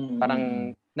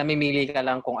 Parang namimili ka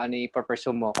lang kung ano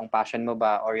i-pursue mo, kung passion mo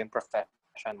ba or yung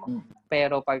profession mo.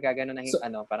 Pero pagka gano'n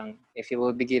na parang if you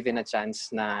will be given a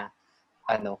chance na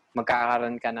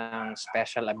magkakaroon ka ng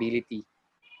special ability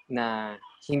na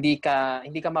hindi ka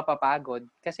mapapagod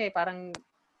kasi parang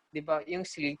 'di ba yung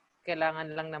sleep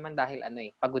kailangan lang naman dahil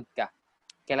pagod ka.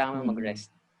 Kailangan mo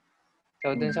mag-rest.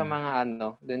 So dun sa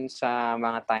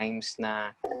mga times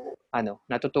na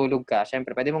natutulog ka,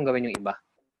 syempre pwede mong gawin yung iba.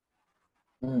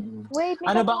 Wait,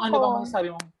 ano bang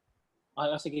sabi mo?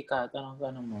 Sige Kat, ano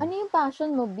mo? Ano yung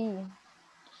passion mo, B?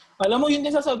 Alam mo, yun din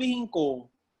sasabihin ko.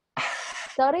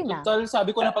 Sorry na. Total,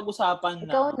 sabi ko na pag-usapan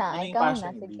na. Ikaw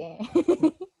na, sige.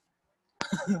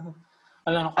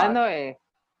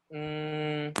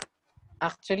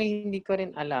 Actually, hindi ko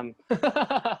rin alam.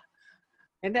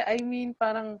 Hindi, I mean,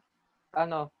 parang,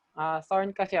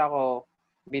 thorn kasi ako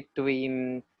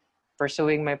between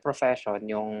pursuing my profession,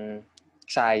 yung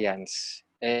science,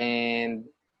 and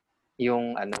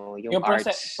yung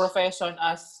arts. Profession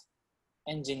as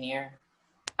engineer.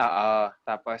 Oo.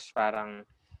 Tapos parang,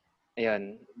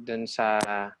 ayun, dun sa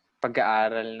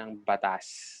pag-aaral ng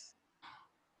batas.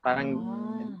 Parang,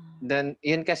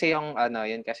 yun kasi yung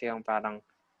parang,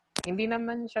 hindi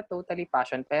naman siya totally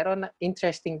passion, pero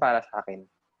interesting para sa akin.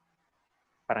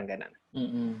 Parang ganun.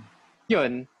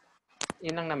 Yun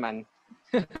lang naman.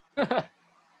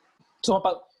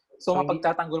 So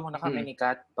mapagtatanggol mo na kami ni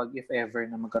Kat pag if ever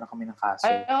na magkaroon kami ng kaso.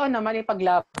 Ay, oo naman,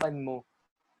 ipaglaban mo.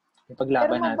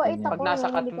 Ipaglaban natin yan. Pag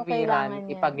nasa katuwiran,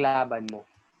 ipaglaban mo.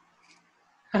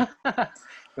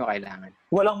 Yung kailangan.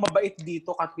 Walang mabait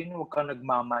dito, Katlin, huwag kang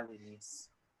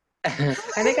nagmamalinis.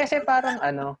 Hindi kasi parang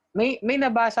may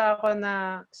nabasa ako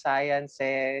na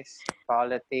sciences,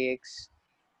 politics,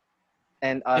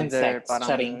 and other Insects, parang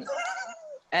charing.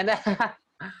 And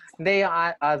hindi yung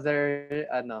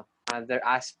other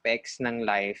aspects ng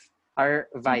life are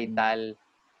vital.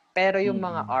 Pero yung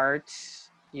mga arts,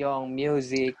 yung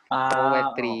music,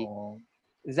 poetry,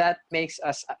 that makes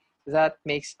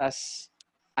us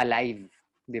alive,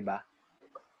 'di ba?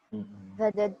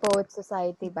 The Dead Poets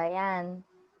Society ba 'yan?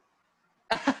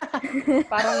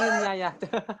 Parang yun nga yata.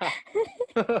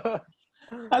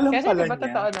 Alam kasi pala diba niya.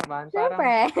 totoo naman,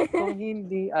 Siyempre.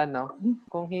 parang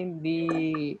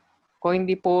kung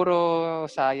hindi puro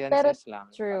sciences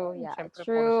lang. True, yeah. Siyempre,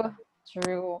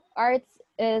 True. Arts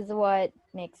is what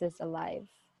makes us alive.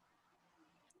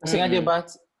 Kasi nga, di ba,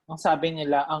 ang sabi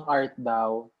nila, ang art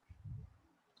daw,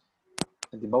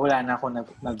 di ba, wala na ako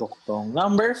naduktong.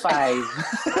 Number 5.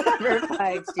 Number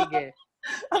 5, sige.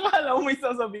 Akala mo may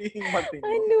sasabihin matindi.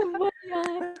 Ano ba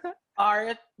yan?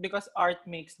 Art, because art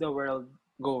makes the world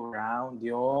go round.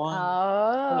 Yun.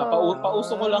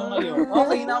 Pauso ko lang ngayon.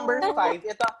 Okay, number 5.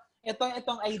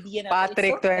 Itong idea na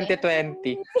Patrick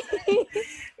 2020.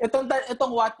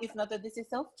 Itong what if na to, this is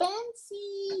so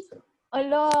fancy.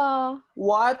 Ala.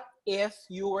 What if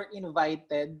you were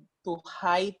invited to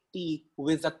high tea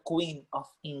with the Queen of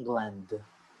England?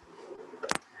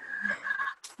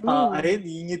 Ayun,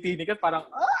 ngiti ka parang,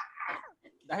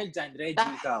 dahil dyan,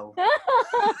 Reggie, ikaw.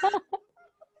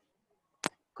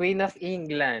 Queen of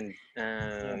England.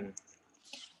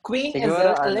 Queen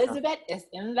siguro, Elizabeth is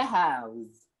in the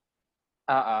house.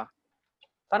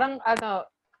 Parang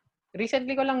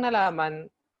recently ko lang nalaman,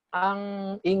 ang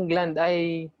England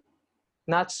ay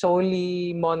not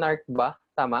solely monarch ba?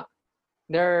 Tama?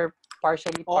 They're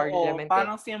partially parliament.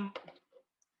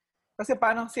 Kasi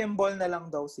parang symbol na lang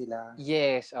daw sila.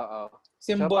 Yes, oo.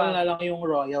 Symbol na lang yung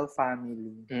royal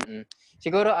family.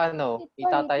 Siguro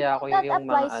itataya ko yung mga That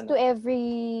applies to every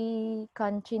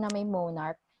country na may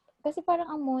monarch. Kasi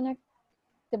parang ang monarch,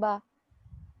 'di ba?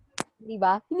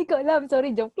 Hindi ko alam.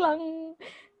 Sorry, joke lang.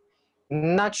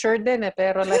 Not sure din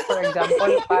pero like for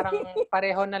example, parang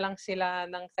pareho na lang sila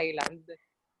ng Thailand.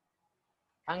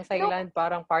 Ang Thailand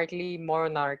parang partly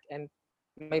monarch and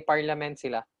may parliament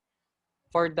sila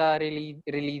for the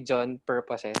religion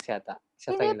purposes yata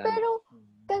sa Thailand. Pero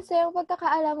kasi ang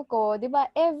pagkakaalam ko, 'di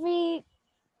ba, every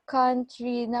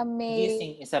country na may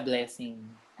Kissing is a blessing.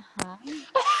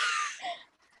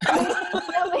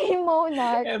 na may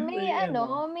monarch,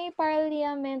 may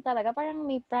parliament talaga. Parang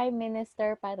may prime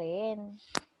minister pa rin.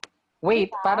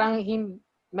 Wait, diba? Parang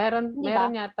meron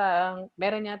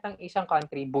yatang isang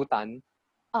country, Bhutan.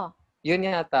 Yun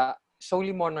yata,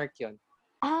 solely monarch yun.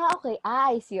 Okay.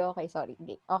 I see. Okay, sorry.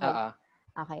 Okay.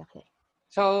 Okay.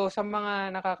 So, sa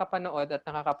mga nakakapanood at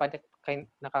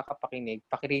nakakapakinig,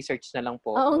 paki-research na lang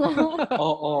po. Oo nga.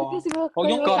 Oo. Huwag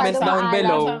yung comments down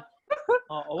below.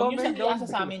 Oo, huwag niyo Comment siyang iasa down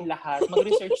sa amin lahat.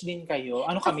 Mag-research din kayo.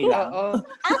 Ano kami lang? Oo.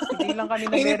 Hindi lang kami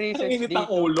nagre-research Init ang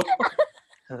dito. ulo.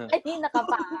 Kanina ka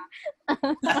pa.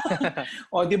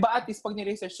 O, di ba at least pag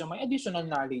ni-research nyo, may additional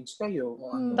knowledge kayo.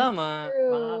 O, ano. Tama.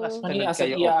 True. Makakasunod Ano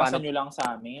kayo. O iasa paano nyo lang sa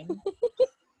amin.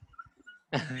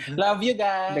 Love you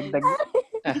guys. dagdag?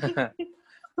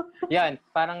 Yan.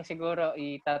 Parang siguro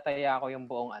itataya ko yung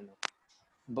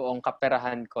buong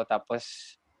kaperahan ko.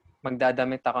 Tapos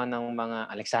magdadamit ako ng mga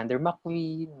Alexander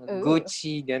McQueen,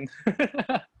 Gucci, gano'n.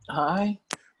 Ay,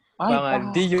 Mga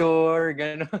Dior,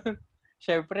 gano'n.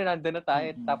 Siyempre, nandun na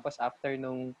tayo. Mm-hmm. Tapos after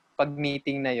nung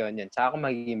pag-meeting na yon, saka ako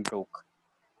magiging broke.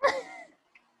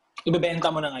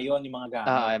 Ibebenta mo na ngayon yung mga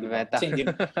gamit. Ibebenta. Kasi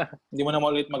hindi mo na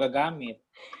ulit magagamit.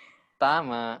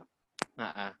 Tama.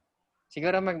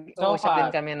 Siguro mag-uusap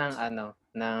din kami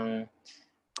ng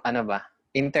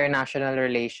international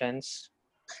relations.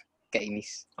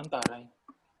 Kainis. Ang taray.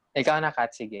 Ikaw na,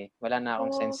 Kat, sige. Wala na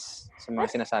akong sense sa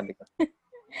mga sinasabi ko.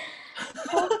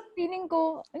 Feeling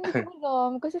ko, hindi ko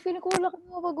alam. Kasi feeling ko wala kami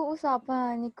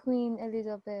pag-uusapan ni Queen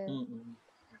Elizabeth. Mm-mm.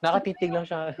 Nakatitig lang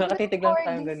siya. Nakatitig lang tayo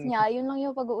Corgis ganun. niya, yun lang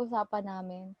yung pag-uusapan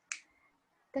namin.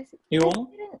 Kasi,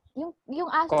 Yung? yung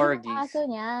aso, Corgis. yung aso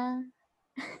niya.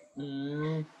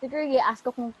 Mm. Siguro i-ask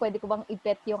ko kung pwede ko bang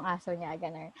i-pet yung aso niya,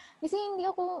 gano'n. Kasi hindi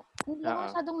ako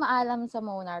masyadong maalam sa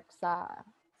monarch sa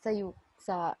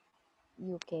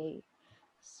UK.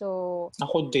 So,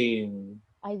 Ako din.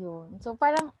 ayun. So,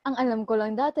 parang, ang alam ko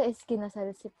lang dati is kinasal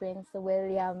si Prince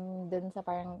William dun sa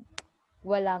parang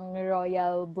walang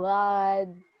royal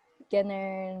blood,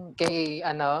 ganun. Kay,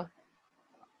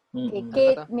 Kay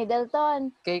Kate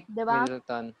Middleton. Kate Diba?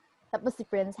 Middleton. Tapos si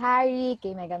Prince Harry,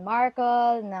 kay Meghan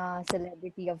Markle, na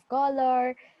celebrity of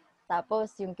color.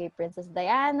 Tapos yung kay Princess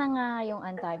Diana nga, yung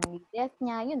untimely death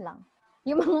niya, yun lang.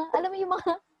 Yung mga, alam mo yung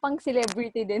mga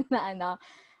pang-celebrity din na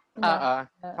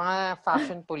mga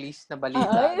fashion police na balita.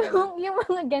 yung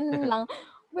mga ganun lang.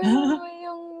 Pero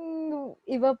yung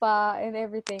iba pa and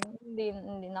everything, hindi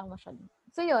na ako masyado.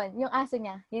 So yun, yung aso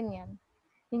niya, yun.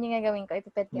 Yun yung gagawin ko,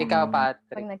 ipipet ko. Ikaw,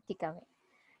 Patrick. Pag nag-tea kami.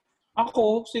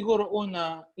 Ako, siguro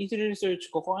una, i-research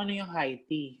ko kung ano yung high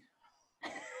tea.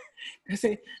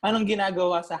 Kasi anong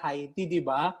ginagawa sa high tea, di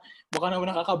ba? Baka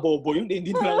naman nakakabobo yun,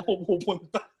 hindi na ako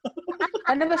pupunta.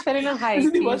 Ano ba spelling ng high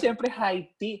Kasi tea? di ba, siyempre high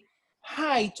tea.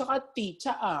 High, tsaka tea,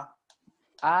 tsaa.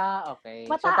 Okay.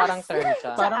 Mataas. So, parang term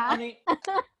siya. Parang ano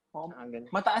Ganun.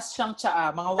 mataas siyang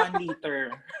tsaa, mga 1 liter.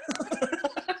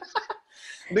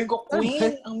 Doon ko,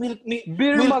 Queen, ang milk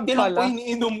Beer tea mug lang po pala.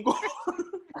 iniinom ko.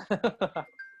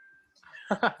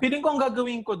 Feeling ko ang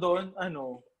gagawin ko doon,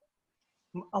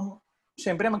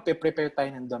 syempre magpe-prepare tayo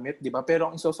ng damit, di ba? Pero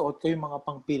ang isusuot ko yung mga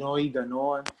pang Pinoy,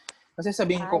 ganon. Kasi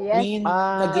sabihin ko, Yes. Queen,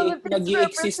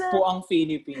 nag-i-exist po ang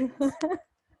Philippines.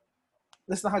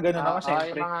 Tapos nakaganon ako,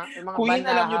 syempre. Yung mga Queen,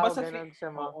 alam niyo ba banahaw, sa ganun siya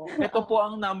mo. ito po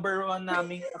ang number 1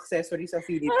 naming accessory sa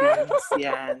Philippines.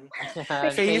 Yan.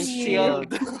 Face shield.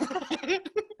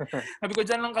 Sabi ko,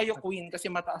 dyan lang kayo, Queen,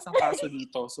 kasi mataas ang kaso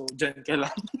dito. So, dyan ka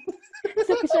lang.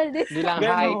 Social distance. Hindi lang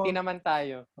Ganon. high tea naman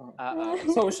tayo.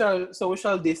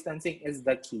 Social distancing is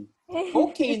the key.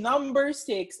 Okay, number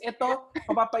 6. Ito,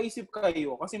 mapapaisip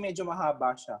kayo kasi medyo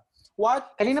mahaba siya.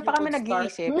 What? Kanina if pa you kami could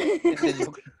nag-iisip.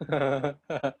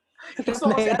 Gusto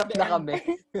ko Nahirap at the na end- kami.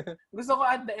 Gusto ko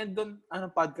at the end dun,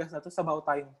 podcast na to, sabaw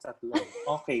tayong tatlo.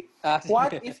 Okay. Sige.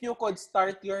 What if you could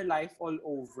start your life all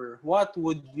over? What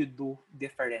would you do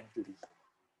differently?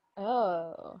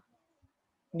 Oh.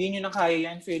 Hindi nyo na kaya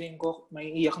yan. Feeling ko, may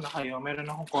iyak na kayo. Meron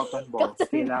akong cotton balls.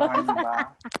 Kailangan nyo ba?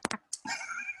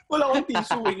 Wala akong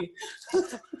tissue eh.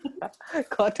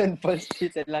 Cotton balls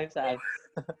dito lang saan.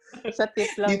 Sa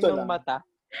tip lang Dito ng lang. mata.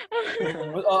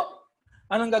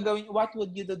 Anong gagawin? What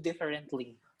would you do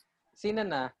differently? Sino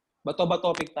na? Bato ba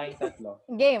topic tayong tatlo?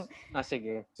 Game.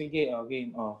 Sige. Sige,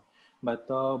 game.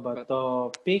 Bato,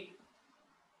 pick.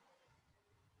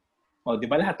 Di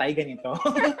ba lahat tayo ganito?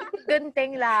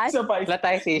 Gunting last. Isa pa. Wala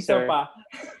tayo Isa scissor. pa.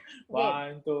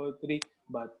 1, 2, 3.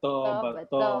 Bato,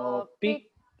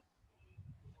 pick.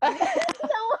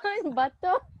 Tawan,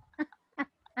 bato.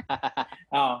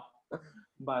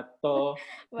 Bato.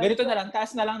 Ganito na lang.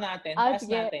 Taas na lang natin. Taas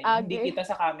Sige. natin. Hindi Okay. kita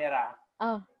sa camera.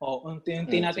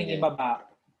 Unti-unti natin sige. ibaba.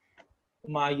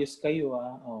 Umayos kayo,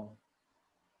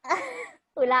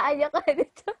 Hulaan niya ka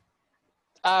dito.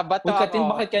 Bato Huwag Katin, ako.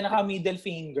 bakit ka naka-middle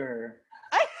finger?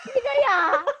 Hindi kaya.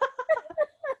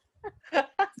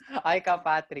 Ay ka,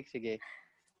 Patrick. Sige.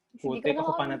 Putik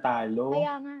ako pa natalo.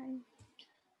 Kaya nga.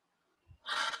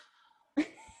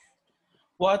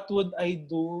 What would I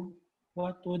do?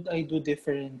 What would I do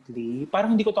differently?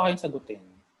 Parang hindi ko to kayang sagutin.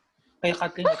 Kaya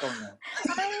Kathleen, ikaw na.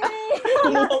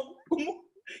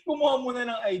 Kumuha muna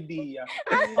ng idea.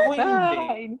 Ako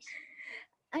hindi.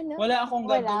 Ano? Wala akong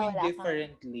gagawin wala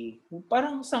differently.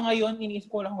 Parang sa ngayon,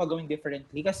 iniisip ko wala akong gagawin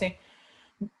differently kasi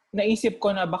naisip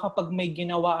ko na baka pag may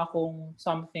ginawa akong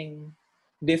something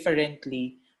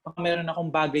differently, baka meron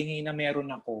akong bagay ngayon na meron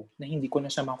ako na hindi ko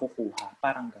na siya makukuha.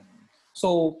 Parang ganun.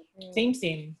 So, same.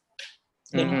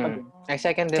 Ganun pa din. I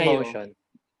second the Kayo? motion.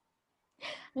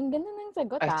 Ang ganda ng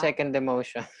sagot, I second the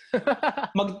motion.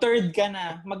 Mag-third ka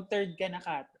na,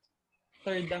 Kat.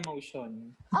 Third the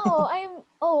motion.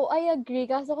 I agree.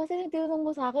 Kaso kasi tinanong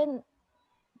mo sa akin,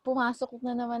 pumasok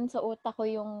na naman sa utak ko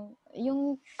yung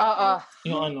Yung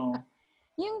ano?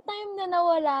 yung time na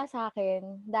nawala sa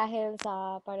akin dahil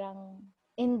sa parang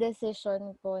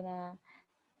indecision ko na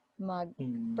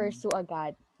mag-pursue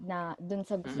agad na dun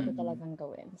sa gusto ko talagang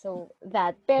gawin. So,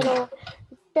 that.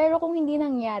 Pero kung hindi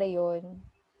nangyari yun,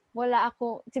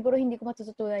 siguro hindi ko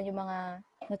matututunan yung mga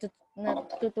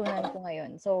natutunan ko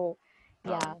ngayon. So,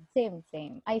 yeah,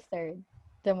 same. I third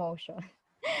the motion.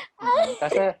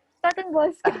 Kasi Cotton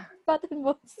balls.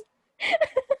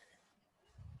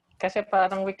 Kasi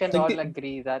parang we can all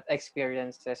agree that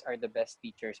experiences are the best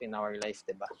teachers in our life,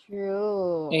 diba?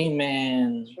 True.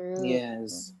 Amen. True.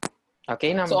 Yes.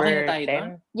 Okay, number So, okay na tayo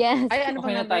 10. Yes. Ay, ano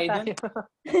Okay ba na tayo dun?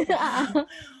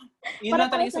 Yun Para na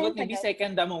talaga pala sagot, sa'yo, maybe sagot.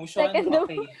 second the motion. Second the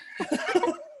Okay.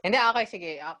 Hindi, okay,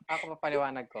 sige. Ako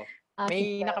papaliwanag ko.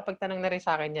 May sige. nakapagtanong na rin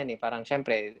sa akin yan eh. Parang,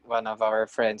 syempre, one of our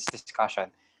friends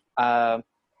discussion.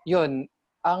 Yun,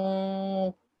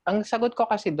 ang sagot ko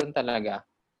kasi doon talaga,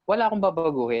 wala akong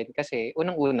babaguhin kasi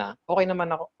unang-una, okay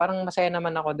naman ako, parang masaya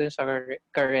naman ako doon sa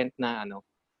current na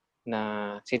na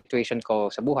situation ko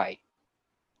sa buhay.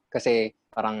 Kasi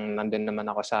parang nandun naman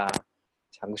ako sa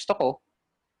gusto ko.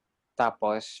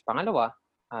 Tapos, pangalawa,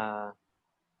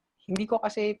 hindi ko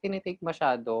kasi tinitake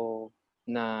masyado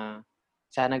na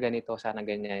sana ganito, sana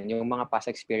ganyan. Yung mga past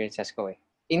experiences ko eh.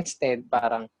 Instead,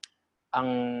 parang ang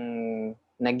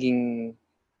naging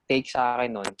take sa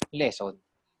akin nun, lesson.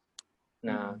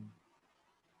 Na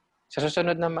sa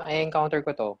susunod na ma-encounter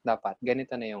ko to, dapat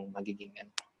ganito na yung magiging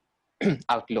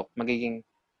outlook, magiging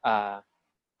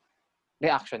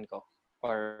reaction ko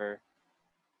or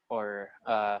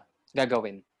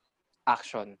gagawin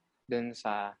action dun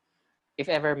sa if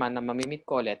ever man na mamimit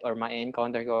ko ulit or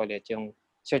ma-encounter ko ulit yung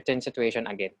certain situation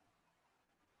again.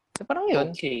 So parang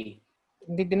yun. Okay.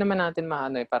 Hindi din naman natin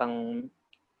parang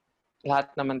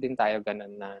lahat naman din tayo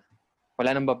ganun na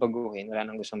wala nang babaguhin, wala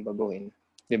nang gustong baguhin.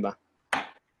 Diba?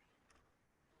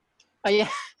 Ay,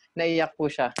 naiyak po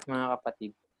siya, mga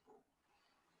kapatid.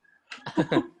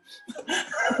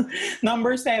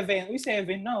 Number 7. Uy,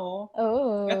 7 na oh.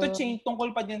 Oh. Ito tungkol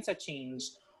pa din sa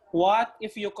change. What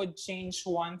if you could change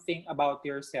one thing about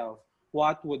yourself?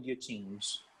 What would you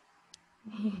change?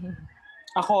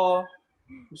 Ako,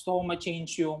 gusto ko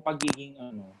ma-change yung pagiging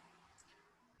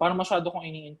parang masyado kong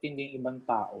iniintindi yung ibang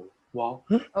tao. Wow.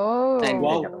 Oh.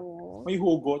 Wow. May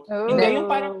hugot. Oh. Hindi, yung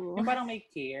parang may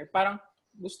care. Parang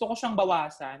gusto ko siyang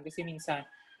bawasan kasi minsan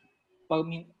pag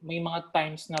may mga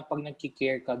times na pag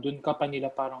nagki-care ka, dun ka pa nila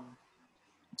parang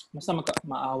basta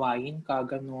maawayin ka,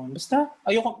 ganun. Basta,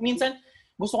 minsan,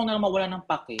 gusto ko na lang mawala ng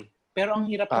pake. Pero ang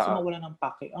hirap kasi mawala ng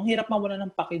pake. Ang hirap mawala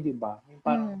ng pake, di ba?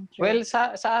 Parang, well,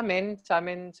 sa amin, sa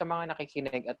mga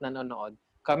nakikinig at nanonood,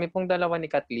 kami pong dalawa ni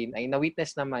Kathleen ay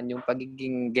na-witness naman yung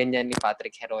pagiging ganyan ni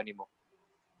Patrick Geronimo.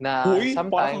 Na uy,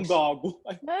 sometimes... parang gago.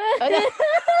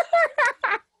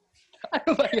 Ano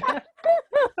ba yan?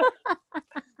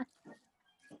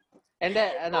 And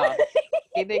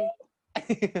then,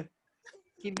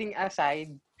 kidding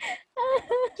aside,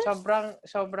 sobrang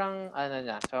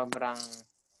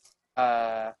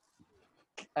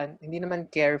hindi naman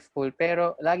careful,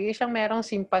 pero lagi siyang merong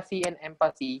sympathy and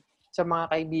empathy sa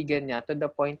mga kaibigan niya to the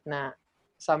point na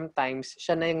sometimes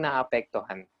siya na yung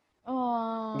naapektuhan.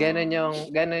 Aww.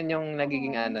 Ganun yung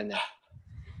nagiging niya.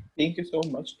 Thank you so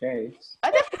much, guys.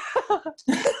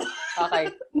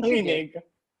 Okay. Nanginig.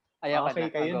 Ayaw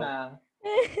okay, ka na. kayo na.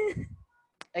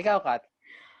 Ikaw, Kat?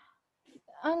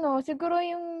 Siguro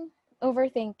yung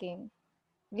overthinking.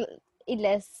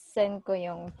 I-lessen ko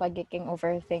yung pagiging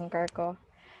overthinker ko.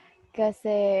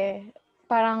 Kasi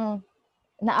parang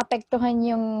naapektuhan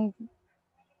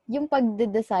yung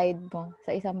pagde-decide mo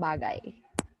sa isang bagay.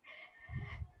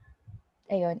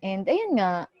 Ayun. And ayun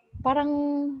nga, parang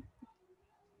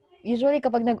usually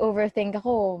kapag nag-overthink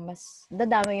ako, mas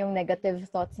dadami yung negative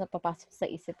thoughts na papasok sa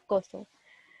isip ko. So,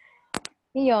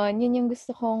 yun yung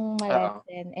gusto kong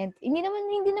ma-lessen. And hindi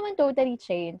naman totally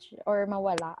change or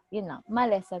mawala. Yun lang,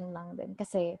 ma-lessen lang din.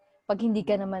 Kasi pag hindi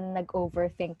ka naman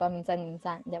nag-overthink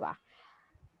paminsan-minsan, di ba?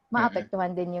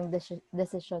 Maapektuhan din yung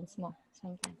decisions mo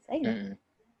sometimes. Ayun.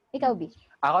 Ikaw, B?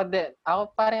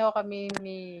 Ako pareho kami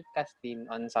ni Kathleen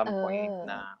on some point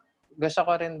na gusto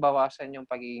ko rin bawasan yung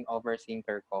pagiging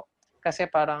overthinker ko. Kasi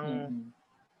parang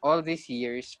all these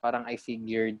years, parang I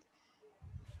figured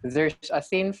there's a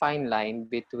thin fine line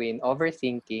between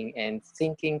overthinking and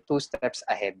thinking 2 steps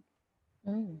ahead.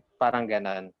 Parang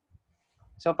ganon.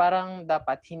 So parang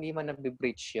dapat hindi mo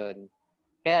na-breach yun.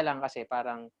 Kaya lang kasi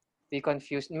parang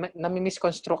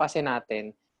nami-misconstrue kasi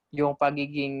natin yung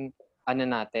pagiging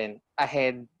natin,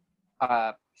 ahead,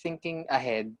 thinking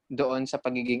ahead doon sa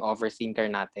pagiging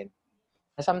overthinker natin.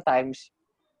 Sometimes,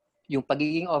 yung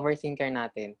pagiging overthinker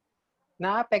natin,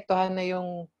 naapektuhan na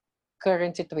yung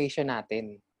current situation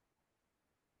natin.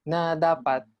 Na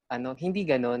dapat, hindi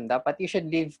ganun. Dapat you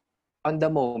should live on the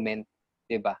moment,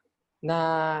 diba?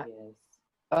 Na,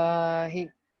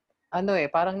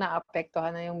 parang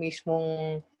naapektuhan na yung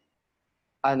mismong,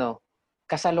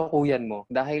 kasalukuyan mo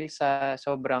dahil sa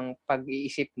sobrang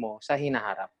pag-iisip mo sa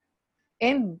hinaharap.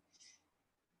 And,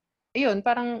 ayun,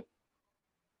 parang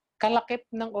kalakip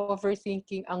ng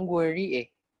overthinking ang worry eh.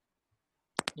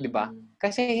 Diba?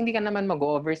 Kasi hindi ka naman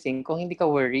mag-overthink kung hindi ka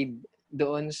worried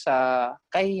doon sa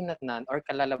kahinatnan or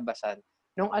kalalabasan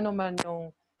nung ano man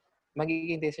yung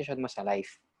magiging decision mo sa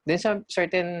life. Then sa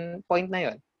certain point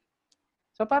na yon.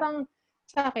 So parang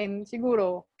sa akin,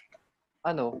 siguro,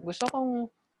 gusto kong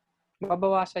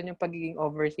mabawasan yung pagiging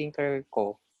overthinker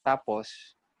ko.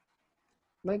 Tapos,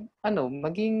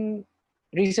 maging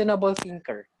reasonable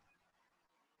thinker.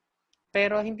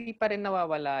 Pero hindi pa rin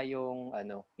nawawala yung,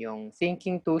 yung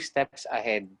thinking 2 steps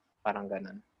ahead. Parang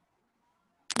ganun.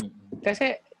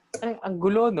 Kasi, ang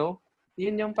gulo, no?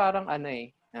 Yun yung parang,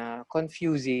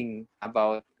 confusing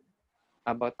about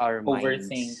our minds.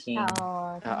 Overthinking.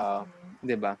 Oo.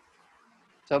 Diba?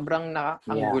 Sobrang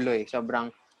ang gulo eh.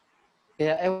 Sobrang,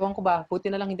 kaya ewan ko ba,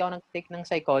 buti na lang hindi ako nag-take ng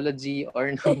psychology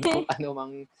or ng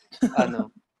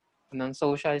ng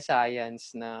social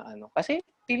science na Kasi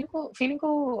feeling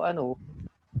ko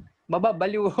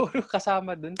mababaliw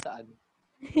kasama dun sa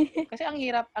Kasi ang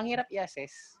hirap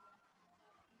i-assess.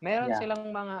 Meron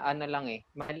silang mga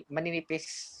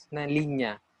maninipis na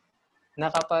linya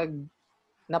na kapag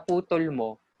naputol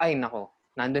mo, ay nako,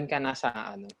 nandun ka na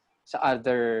sa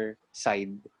other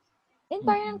side. And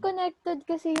parang connected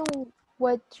kasi yung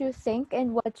what you think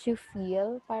and what you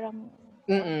feel. Parang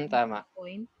tama.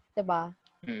 Point, diba?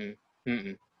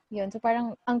 Mm-mm. Yun. So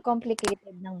parang ang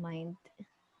complicated ng mind.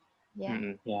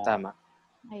 Yeah. Tama.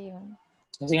 Ayun.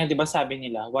 Kasi nga, diba sabi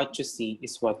nila, what you see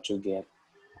is what you get.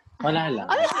 Wala lang.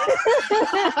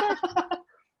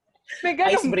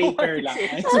 Icebreaker lang.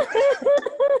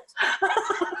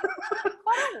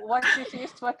 What you see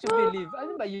is what you believe.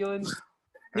 Ano ba yun?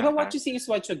 Di ba what you see is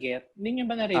what you get? Hindi nyo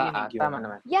ba naririnig yun? Tama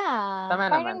naman. Yeah. Tama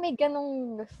parang naman. may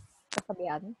ganong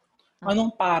kasabihan.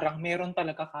 Anong parang? Meron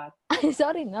talaga, Kat. Ay,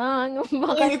 sorry na. Ang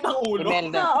init ang ulo.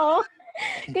 Imelda. Oo.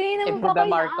 Kanina mo pa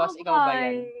kayo Marcos, ikaw ba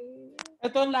yan?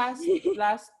 Ito,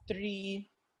 last 3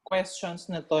 questions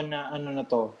na to na na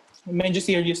to. Medyo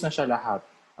serious na siya lahat.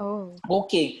 Oh.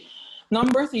 Okay.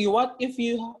 Number 3, what if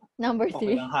you... Number 3.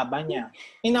 Okay, ang haba niya.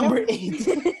 In number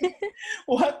 8,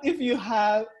 what if you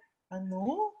have...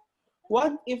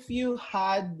 What if you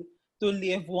had to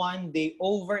live one day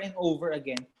over and over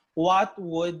again? What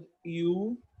would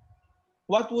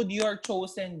your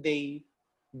chosen day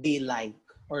be like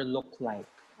or look like?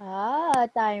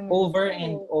 Time Over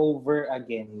and over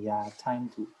again. Yeah,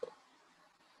 time to.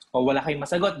 O wala kayong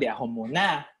masagot, di ako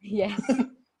muna. Yes.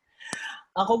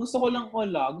 Ako gusto ko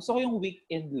yung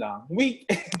weekend lang.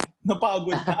 Weekend.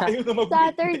 Napagod na. Ayaw na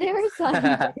Saturday or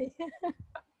Sunday?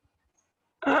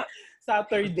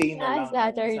 Saturday na lang.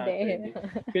 Saturday.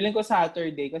 Feeling ko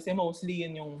Saturday kasi mostly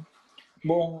yun yung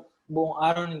buong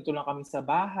araw nito lang kami sa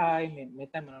bahay. May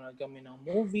time manonood kami ng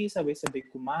movie, sabay-sabay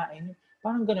kumain.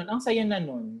 Parang ganun. Ang saya na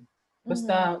nun.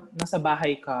 Basta nasa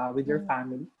bahay ka with your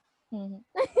family.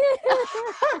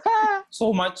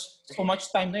 So much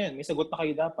time na yun. May sagot na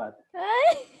kayo dapat.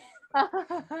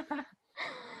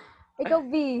 Ikaw,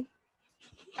 B.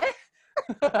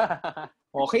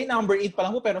 Okay, number 8 pa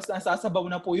lang po pero nasasabaw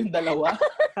na po yung dalawa.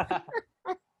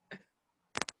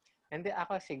 Hindi,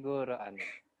 ako siguro,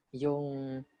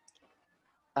 yung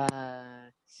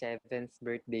 7th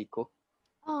birthday ko.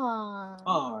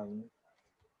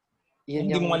 Yun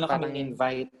Hindi mo yung na kami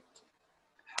invite.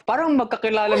 Parang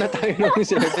magkakilala na tayo nung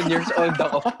 7 years old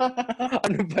ako.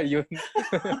 Ano ba yun?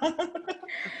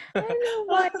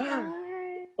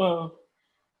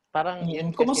 Parang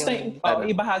yun kumusta yung,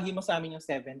 ibahagi mo sa amin yung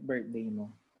 7th birthday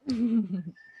mo.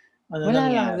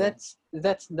 Wala lang.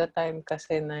 That's the time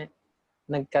kasi na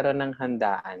nagkaroon ng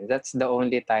handaan. That's the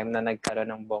only time na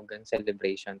nagkaroon ng bonggang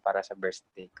celebration para sa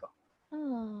birthday ko.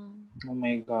 Oh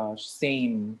my gosh,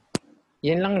 same.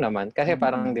 Yun lang naman. Kasi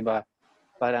parang, di ba,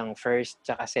 parang first,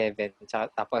 tsaka 7th,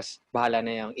 tsaka, tapos bahala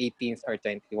na yung 18th or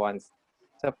 21st.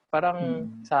 So, parang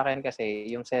sa akin kasi,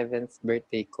 yung 7th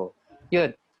birthday ko,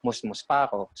 yun, musmus pa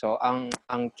ako. So, ang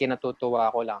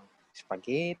kinatutuwa ko lang,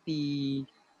 spaghetti,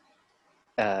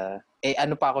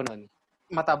 ano pa ako nun?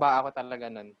 Mataba ako talaga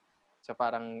nun. So,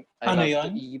 parang, I Ano love yun?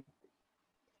 to eat.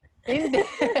 Hindi.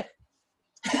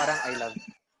 Parang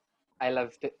I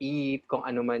love to eat kung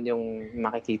ano man yung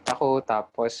makikita ko.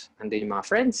 Tapos, nandun yung mga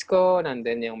friends ko,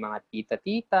 nandun yung mga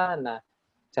tita-tita na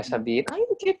sasabihin, ay,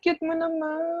 cute-cute mo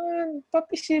naman.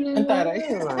 Papisil Ang na. taray.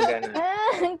 Yung mga ganun.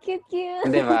 Ang cute.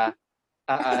 Di ba?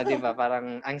 Di ba?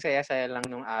 Parang ang saya-saya lang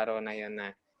nung araw na yun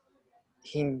na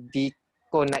hindi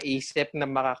ko naisip na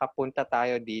makakapunta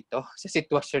tayo dito sa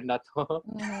sitwasyon na to.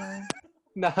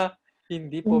 Na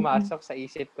hindi pumasok sa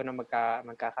isip ko na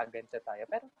magkakaganto tayo.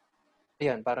 Pero,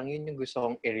 yun, parang yun yung gusto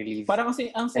kong i-relieve. Parang kasi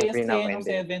ang every now saya-saya and ng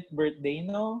then. 7th birthday,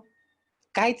 no?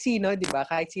 Kahit sino, di ba?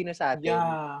 Kahit sino sa atin.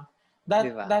 Yeah.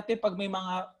 Diba? Dati pag may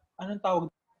mga, anong tawag,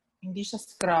 hindi siya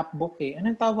scrapbook eh.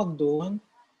 Anong tawag doon?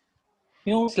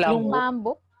 Yung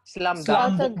Mambook? Slam book ba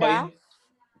yun? Photograph?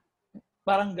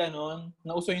 Parang ganon.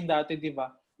 Nauso yung dati, di ba?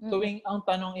 Tuwing ang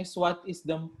tanong is, what is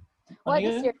the... What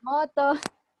is your motto?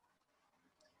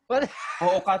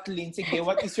 Oo, Kathleen. Sige,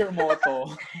 what is your motto?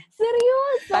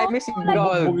 Seryoso? Time is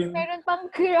gold. Meron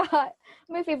pang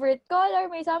may favorite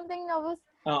color, may something na was...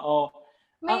 Oo.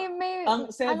 May ang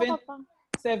ano ka pa?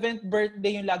 7th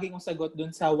birthday yung lagi kong sagot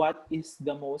dun sa what is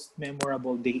the most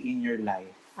memorable day in your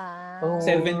life. Oh.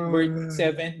 7th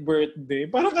birthday.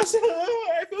 Parang kasi,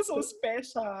 I feel so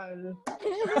special.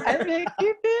 I make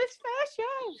you feel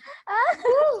special.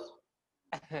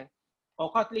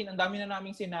 O, Kathleen, ang dami na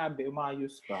naming sinabi.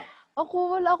 Umayos ka.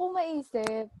 Wala akong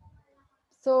maisip.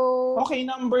 So... Okay,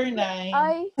 number 9.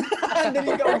 Ay.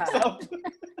 Dali ka usap.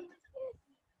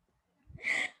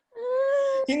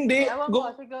 Hindi.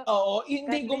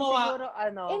 Hindi gumawa. Siguro,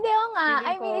 Hindi ko nga.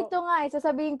 I mean, ito nga.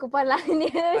 Sasabihin ko pala.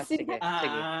 Sige.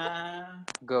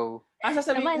 Go.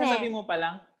 Sasabihin mo pa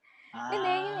lang? Hindi,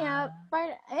 yun nga.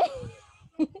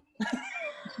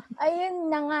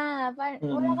 Ayun na nga.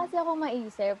 Wala kasi ako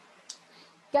maisip.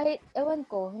 Kahit, ewan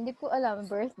ko, hindi ko alam,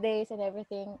 birthdays and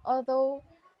everything. Although,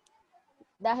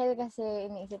 dahil kasi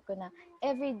iniisip ko na,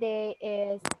 every day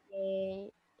is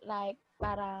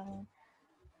parang,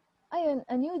 ayun,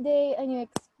 a new day, a new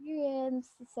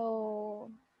experience.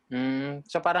 So,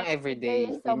 so parang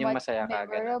everyday, yun yung masaya ka.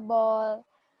 Memorable.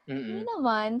 Hindi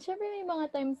naman. Syempre may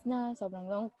mga times na sobrang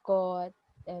lungkot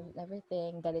and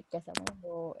everything, galit ka sa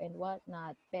mundo and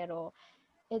whatnot. Pero,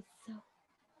 it's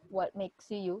what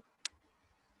makes you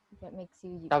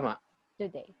Tama.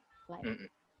 today. Like,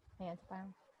 ayan,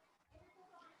 parang,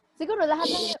 siguro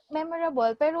lahat ng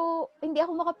memorable, pero hindi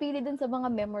ako makapili dun sa mga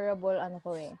memorable,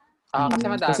 Kasi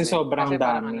madami. Kasi sobrang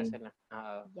dami. Sila.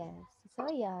 Yes. So,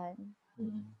 ayan.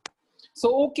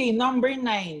 So, okay, number 9.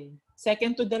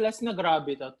 Second to the last na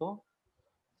grabe to.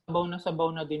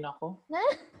 Sabaw na din ako.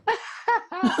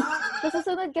 So,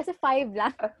 susunod kasi 5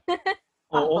 lang.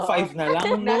 Oo, 5 na lang.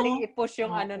 Huwag no? natin i-push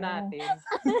yung natin.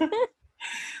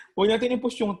 Huwag natin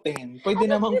i-push yung 10. Pwede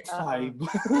namang 5.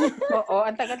 Oo,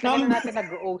 ang tagal-tagal na natin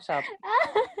nag-uusap.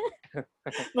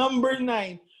 Number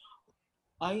 9.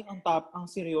 Ay, ang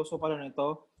seryoso pala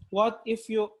nito. What if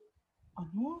you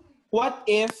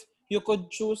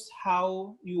could choose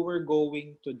how you were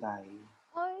going to die?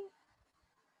 Ay.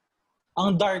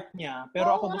 Ang dark niya.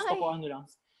 Pero ako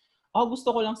gusto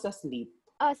ko lang sa sleep.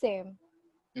 Same.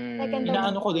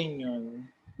 Inaano ko din yun.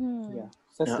 Yeah,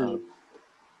 sa sleep.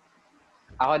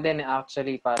 Ako din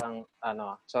actually parang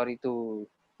sorry to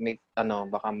make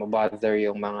baka mabother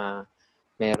yung mga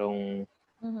merong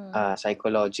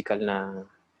psychological na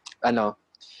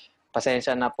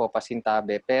pasensya na po,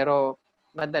 pasintabi. Pero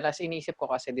madalas inisip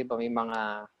ko kasi 'di ba may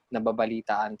mga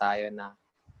nababalitaan tayo na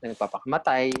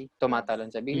nagpapakamatay, tumatalon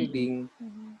sa building.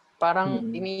 Parang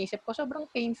iniisip ko sobrang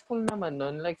painful naman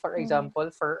nun. Like for example,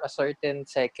 for a certain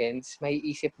seconds, may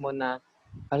isip mo na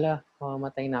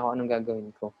mamamatay na ako, anong gagawin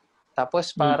ko?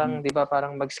 Tapos parang, di ba,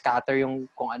 parang mag-scatter yung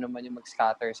kung ano man yung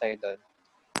mag-scatter sa'yo doon.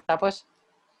 Tapos,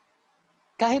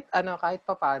 kahit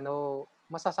papaano,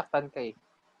 masasaktan ka eh.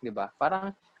 Di ba?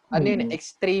 Parang,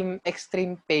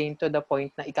 extreme pain to the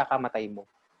point na ikakamatay mo.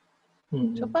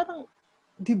 So parang,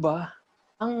 di ba,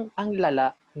 ang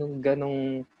lala nung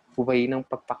ganong buhay ng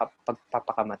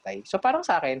pagpapakamatay. So parang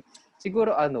sa akin,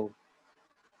 siguro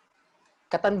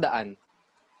katandaan.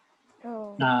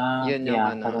 Oh. Yun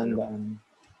yung katandaan.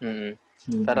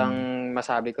 Parang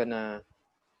masabi ko na,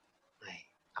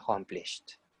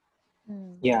 accomplished.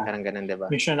 Yeah. Parang ganun, di ba?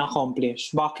 Mission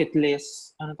accomplished. Bucket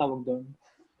list. Ano tawag doon?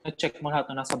 Na-check mo lahat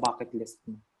na nasa bucket list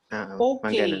mo.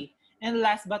 Okay. And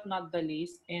last but not the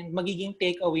least, and magiging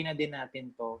takeaway na din natin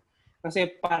to. Kasi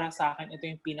para sa akin, ito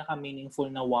yung pinaka-meaningful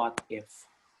na what if.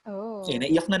 Oh. So,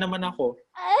 naiyak na naman ako.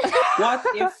 What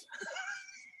if...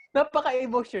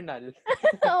 Napaka-emotional.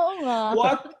 Oo nga.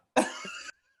 What?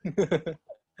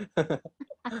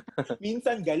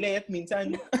 Minsan galit,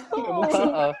 minsan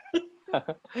emotional.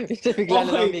 Minsan bigla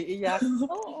na lang may iyak.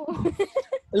 Oo.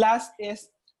 Last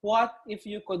is, what if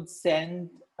you could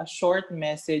send a short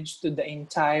message to the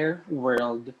entire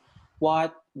world?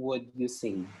 What would you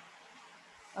say?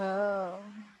 Oh.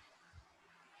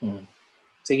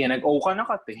 Sige, nag-o ka na,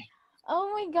 Kat, eh. Oh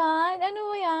my God! Ano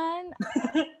mo yan?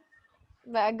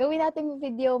 Gawin natin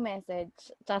video message.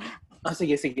 Charot.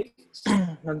 Sige.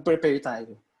 Nag-prepare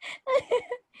tayo.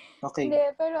 Okay. Hindi,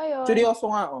 pero ayun. Seryoso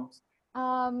nga, oh.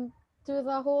 To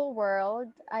the whole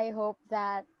world, I hope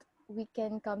that we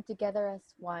can come together as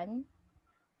one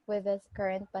with this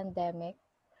current pandemic.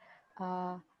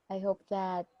 I hope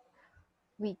that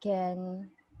we can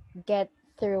get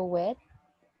through it,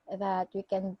 that we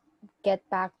can get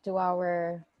back to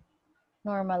our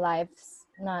normal lives,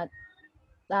 not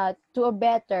to a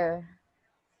better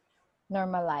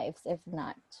normal lives, if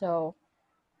not. So,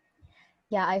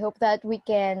 yeah, I hope that we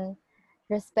can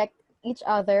respect each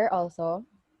other also.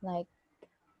 Like,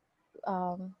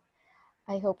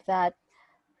 I hope that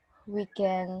we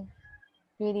can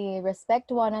really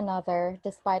respect one another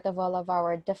despite of all of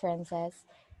our differences.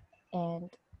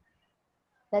 And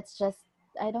let's just,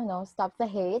 I don't know, stop the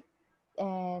hate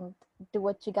and do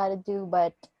what you gotta do,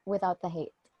 but without the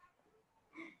hate.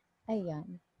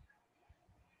 Ayan.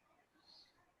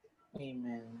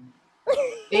 Amen.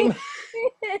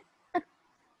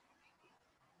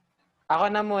 Ako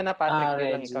na muna, Patrick,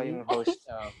 bilang Reggie. ikaw yung host.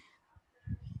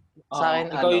 Sa akin,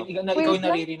 ikaw yung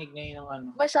naririnig ngayon ng ano.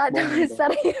 Masyadong Bongo.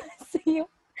 seryoso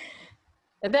yung...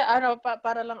 Hindi,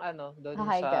 para lang doon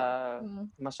sa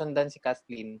masundan si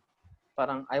Kathleen.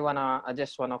 Parang, I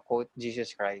just wanna quote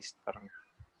Jesus Christ. Parang,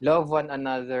 love one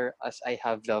another as I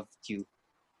have loved you.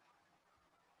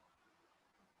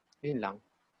 Yun lang.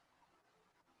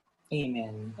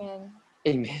 Amen.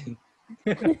 Amen.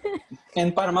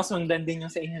 And para masundan din yung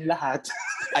sa inyong lahat.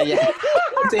 Ayan.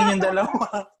 Sa inyong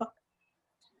dalawa.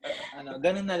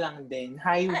 Ganun na lang din.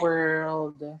 Hi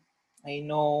world. I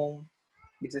know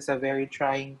this is a very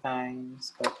trying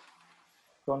times, but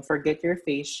don't forget your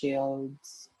face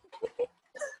shields.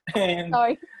 And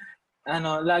Sorry.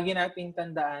 lagi nating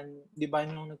tandaan, 'di ba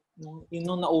nung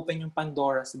na-open yung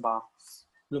Pandora's box,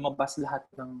 lumabas lahat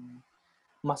ng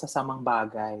masasamang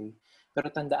bagay. Pero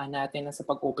tandaan natin na sa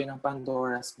pag-open ng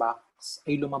Pandora's box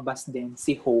ay lumabas din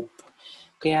si hope.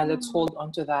 Kaya let's hold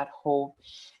on to that hope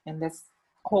and let's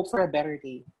hope for a better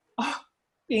day. Oh,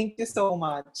 thank you so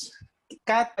much.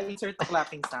 Kat, insert the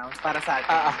clapping sound para sa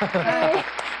atin.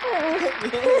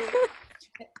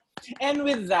 And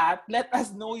with that, let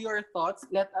us know your thoughts.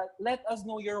 Let us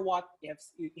know your what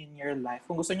ifs in your life.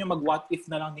 Kung gusto nyo mag-what if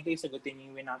na lang din kayo, sagutin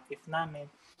yung what if namin.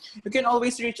 You can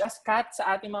always reach us, Kat,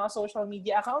 sa ating mga social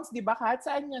media accounts. Di ba, Kat?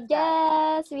 Saan yun, Kat?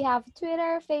 Yes, we have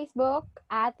Twitter, Facebook,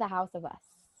 at The House of Us.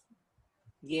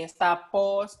 Yes,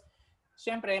 tapos,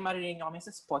 syempre, marinig nyo kami sa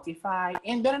Spotify.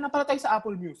 And meron na pala tayo sa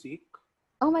Apple Music.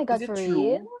 Oh my God, Is it for true?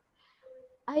 real?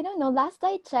 I don't know. Last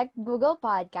I checked, Google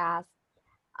Podcast,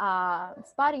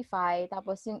 Spotify,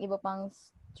 tapos yung iba pang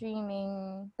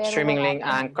streaming. Pero Streaming link,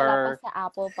 wala Anchor. pa sa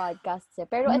Apple Podcasts.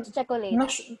 Pero check ko later.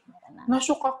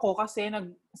 Nashook ako kasi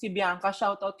si Bianca,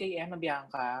 shoutout kay Emma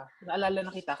Bianca. Naalala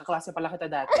na kita, kaklase pala kita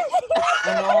dati.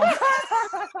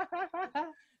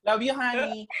 Love you,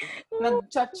 honey.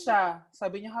 Nag-chat siya.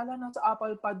 Sabi niya, hala, nasa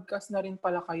Apple Podcast na rin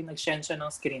pala kayo. Nag-send siya ng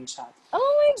screenshot. Oh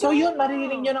my God! So yun,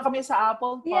 maririnig nyo na kami sa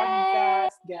Apple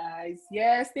Podcast, guys.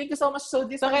 Yes, thank you so much. So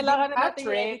this So, kailangan na natin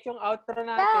Patrick. i-edit yung outro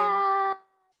natin. Bye!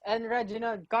 And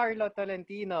Reginald Carlo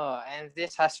Tolentino. And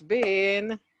this has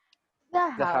been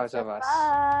The House of Us.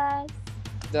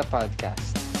 the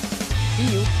podcast.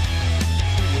 See you!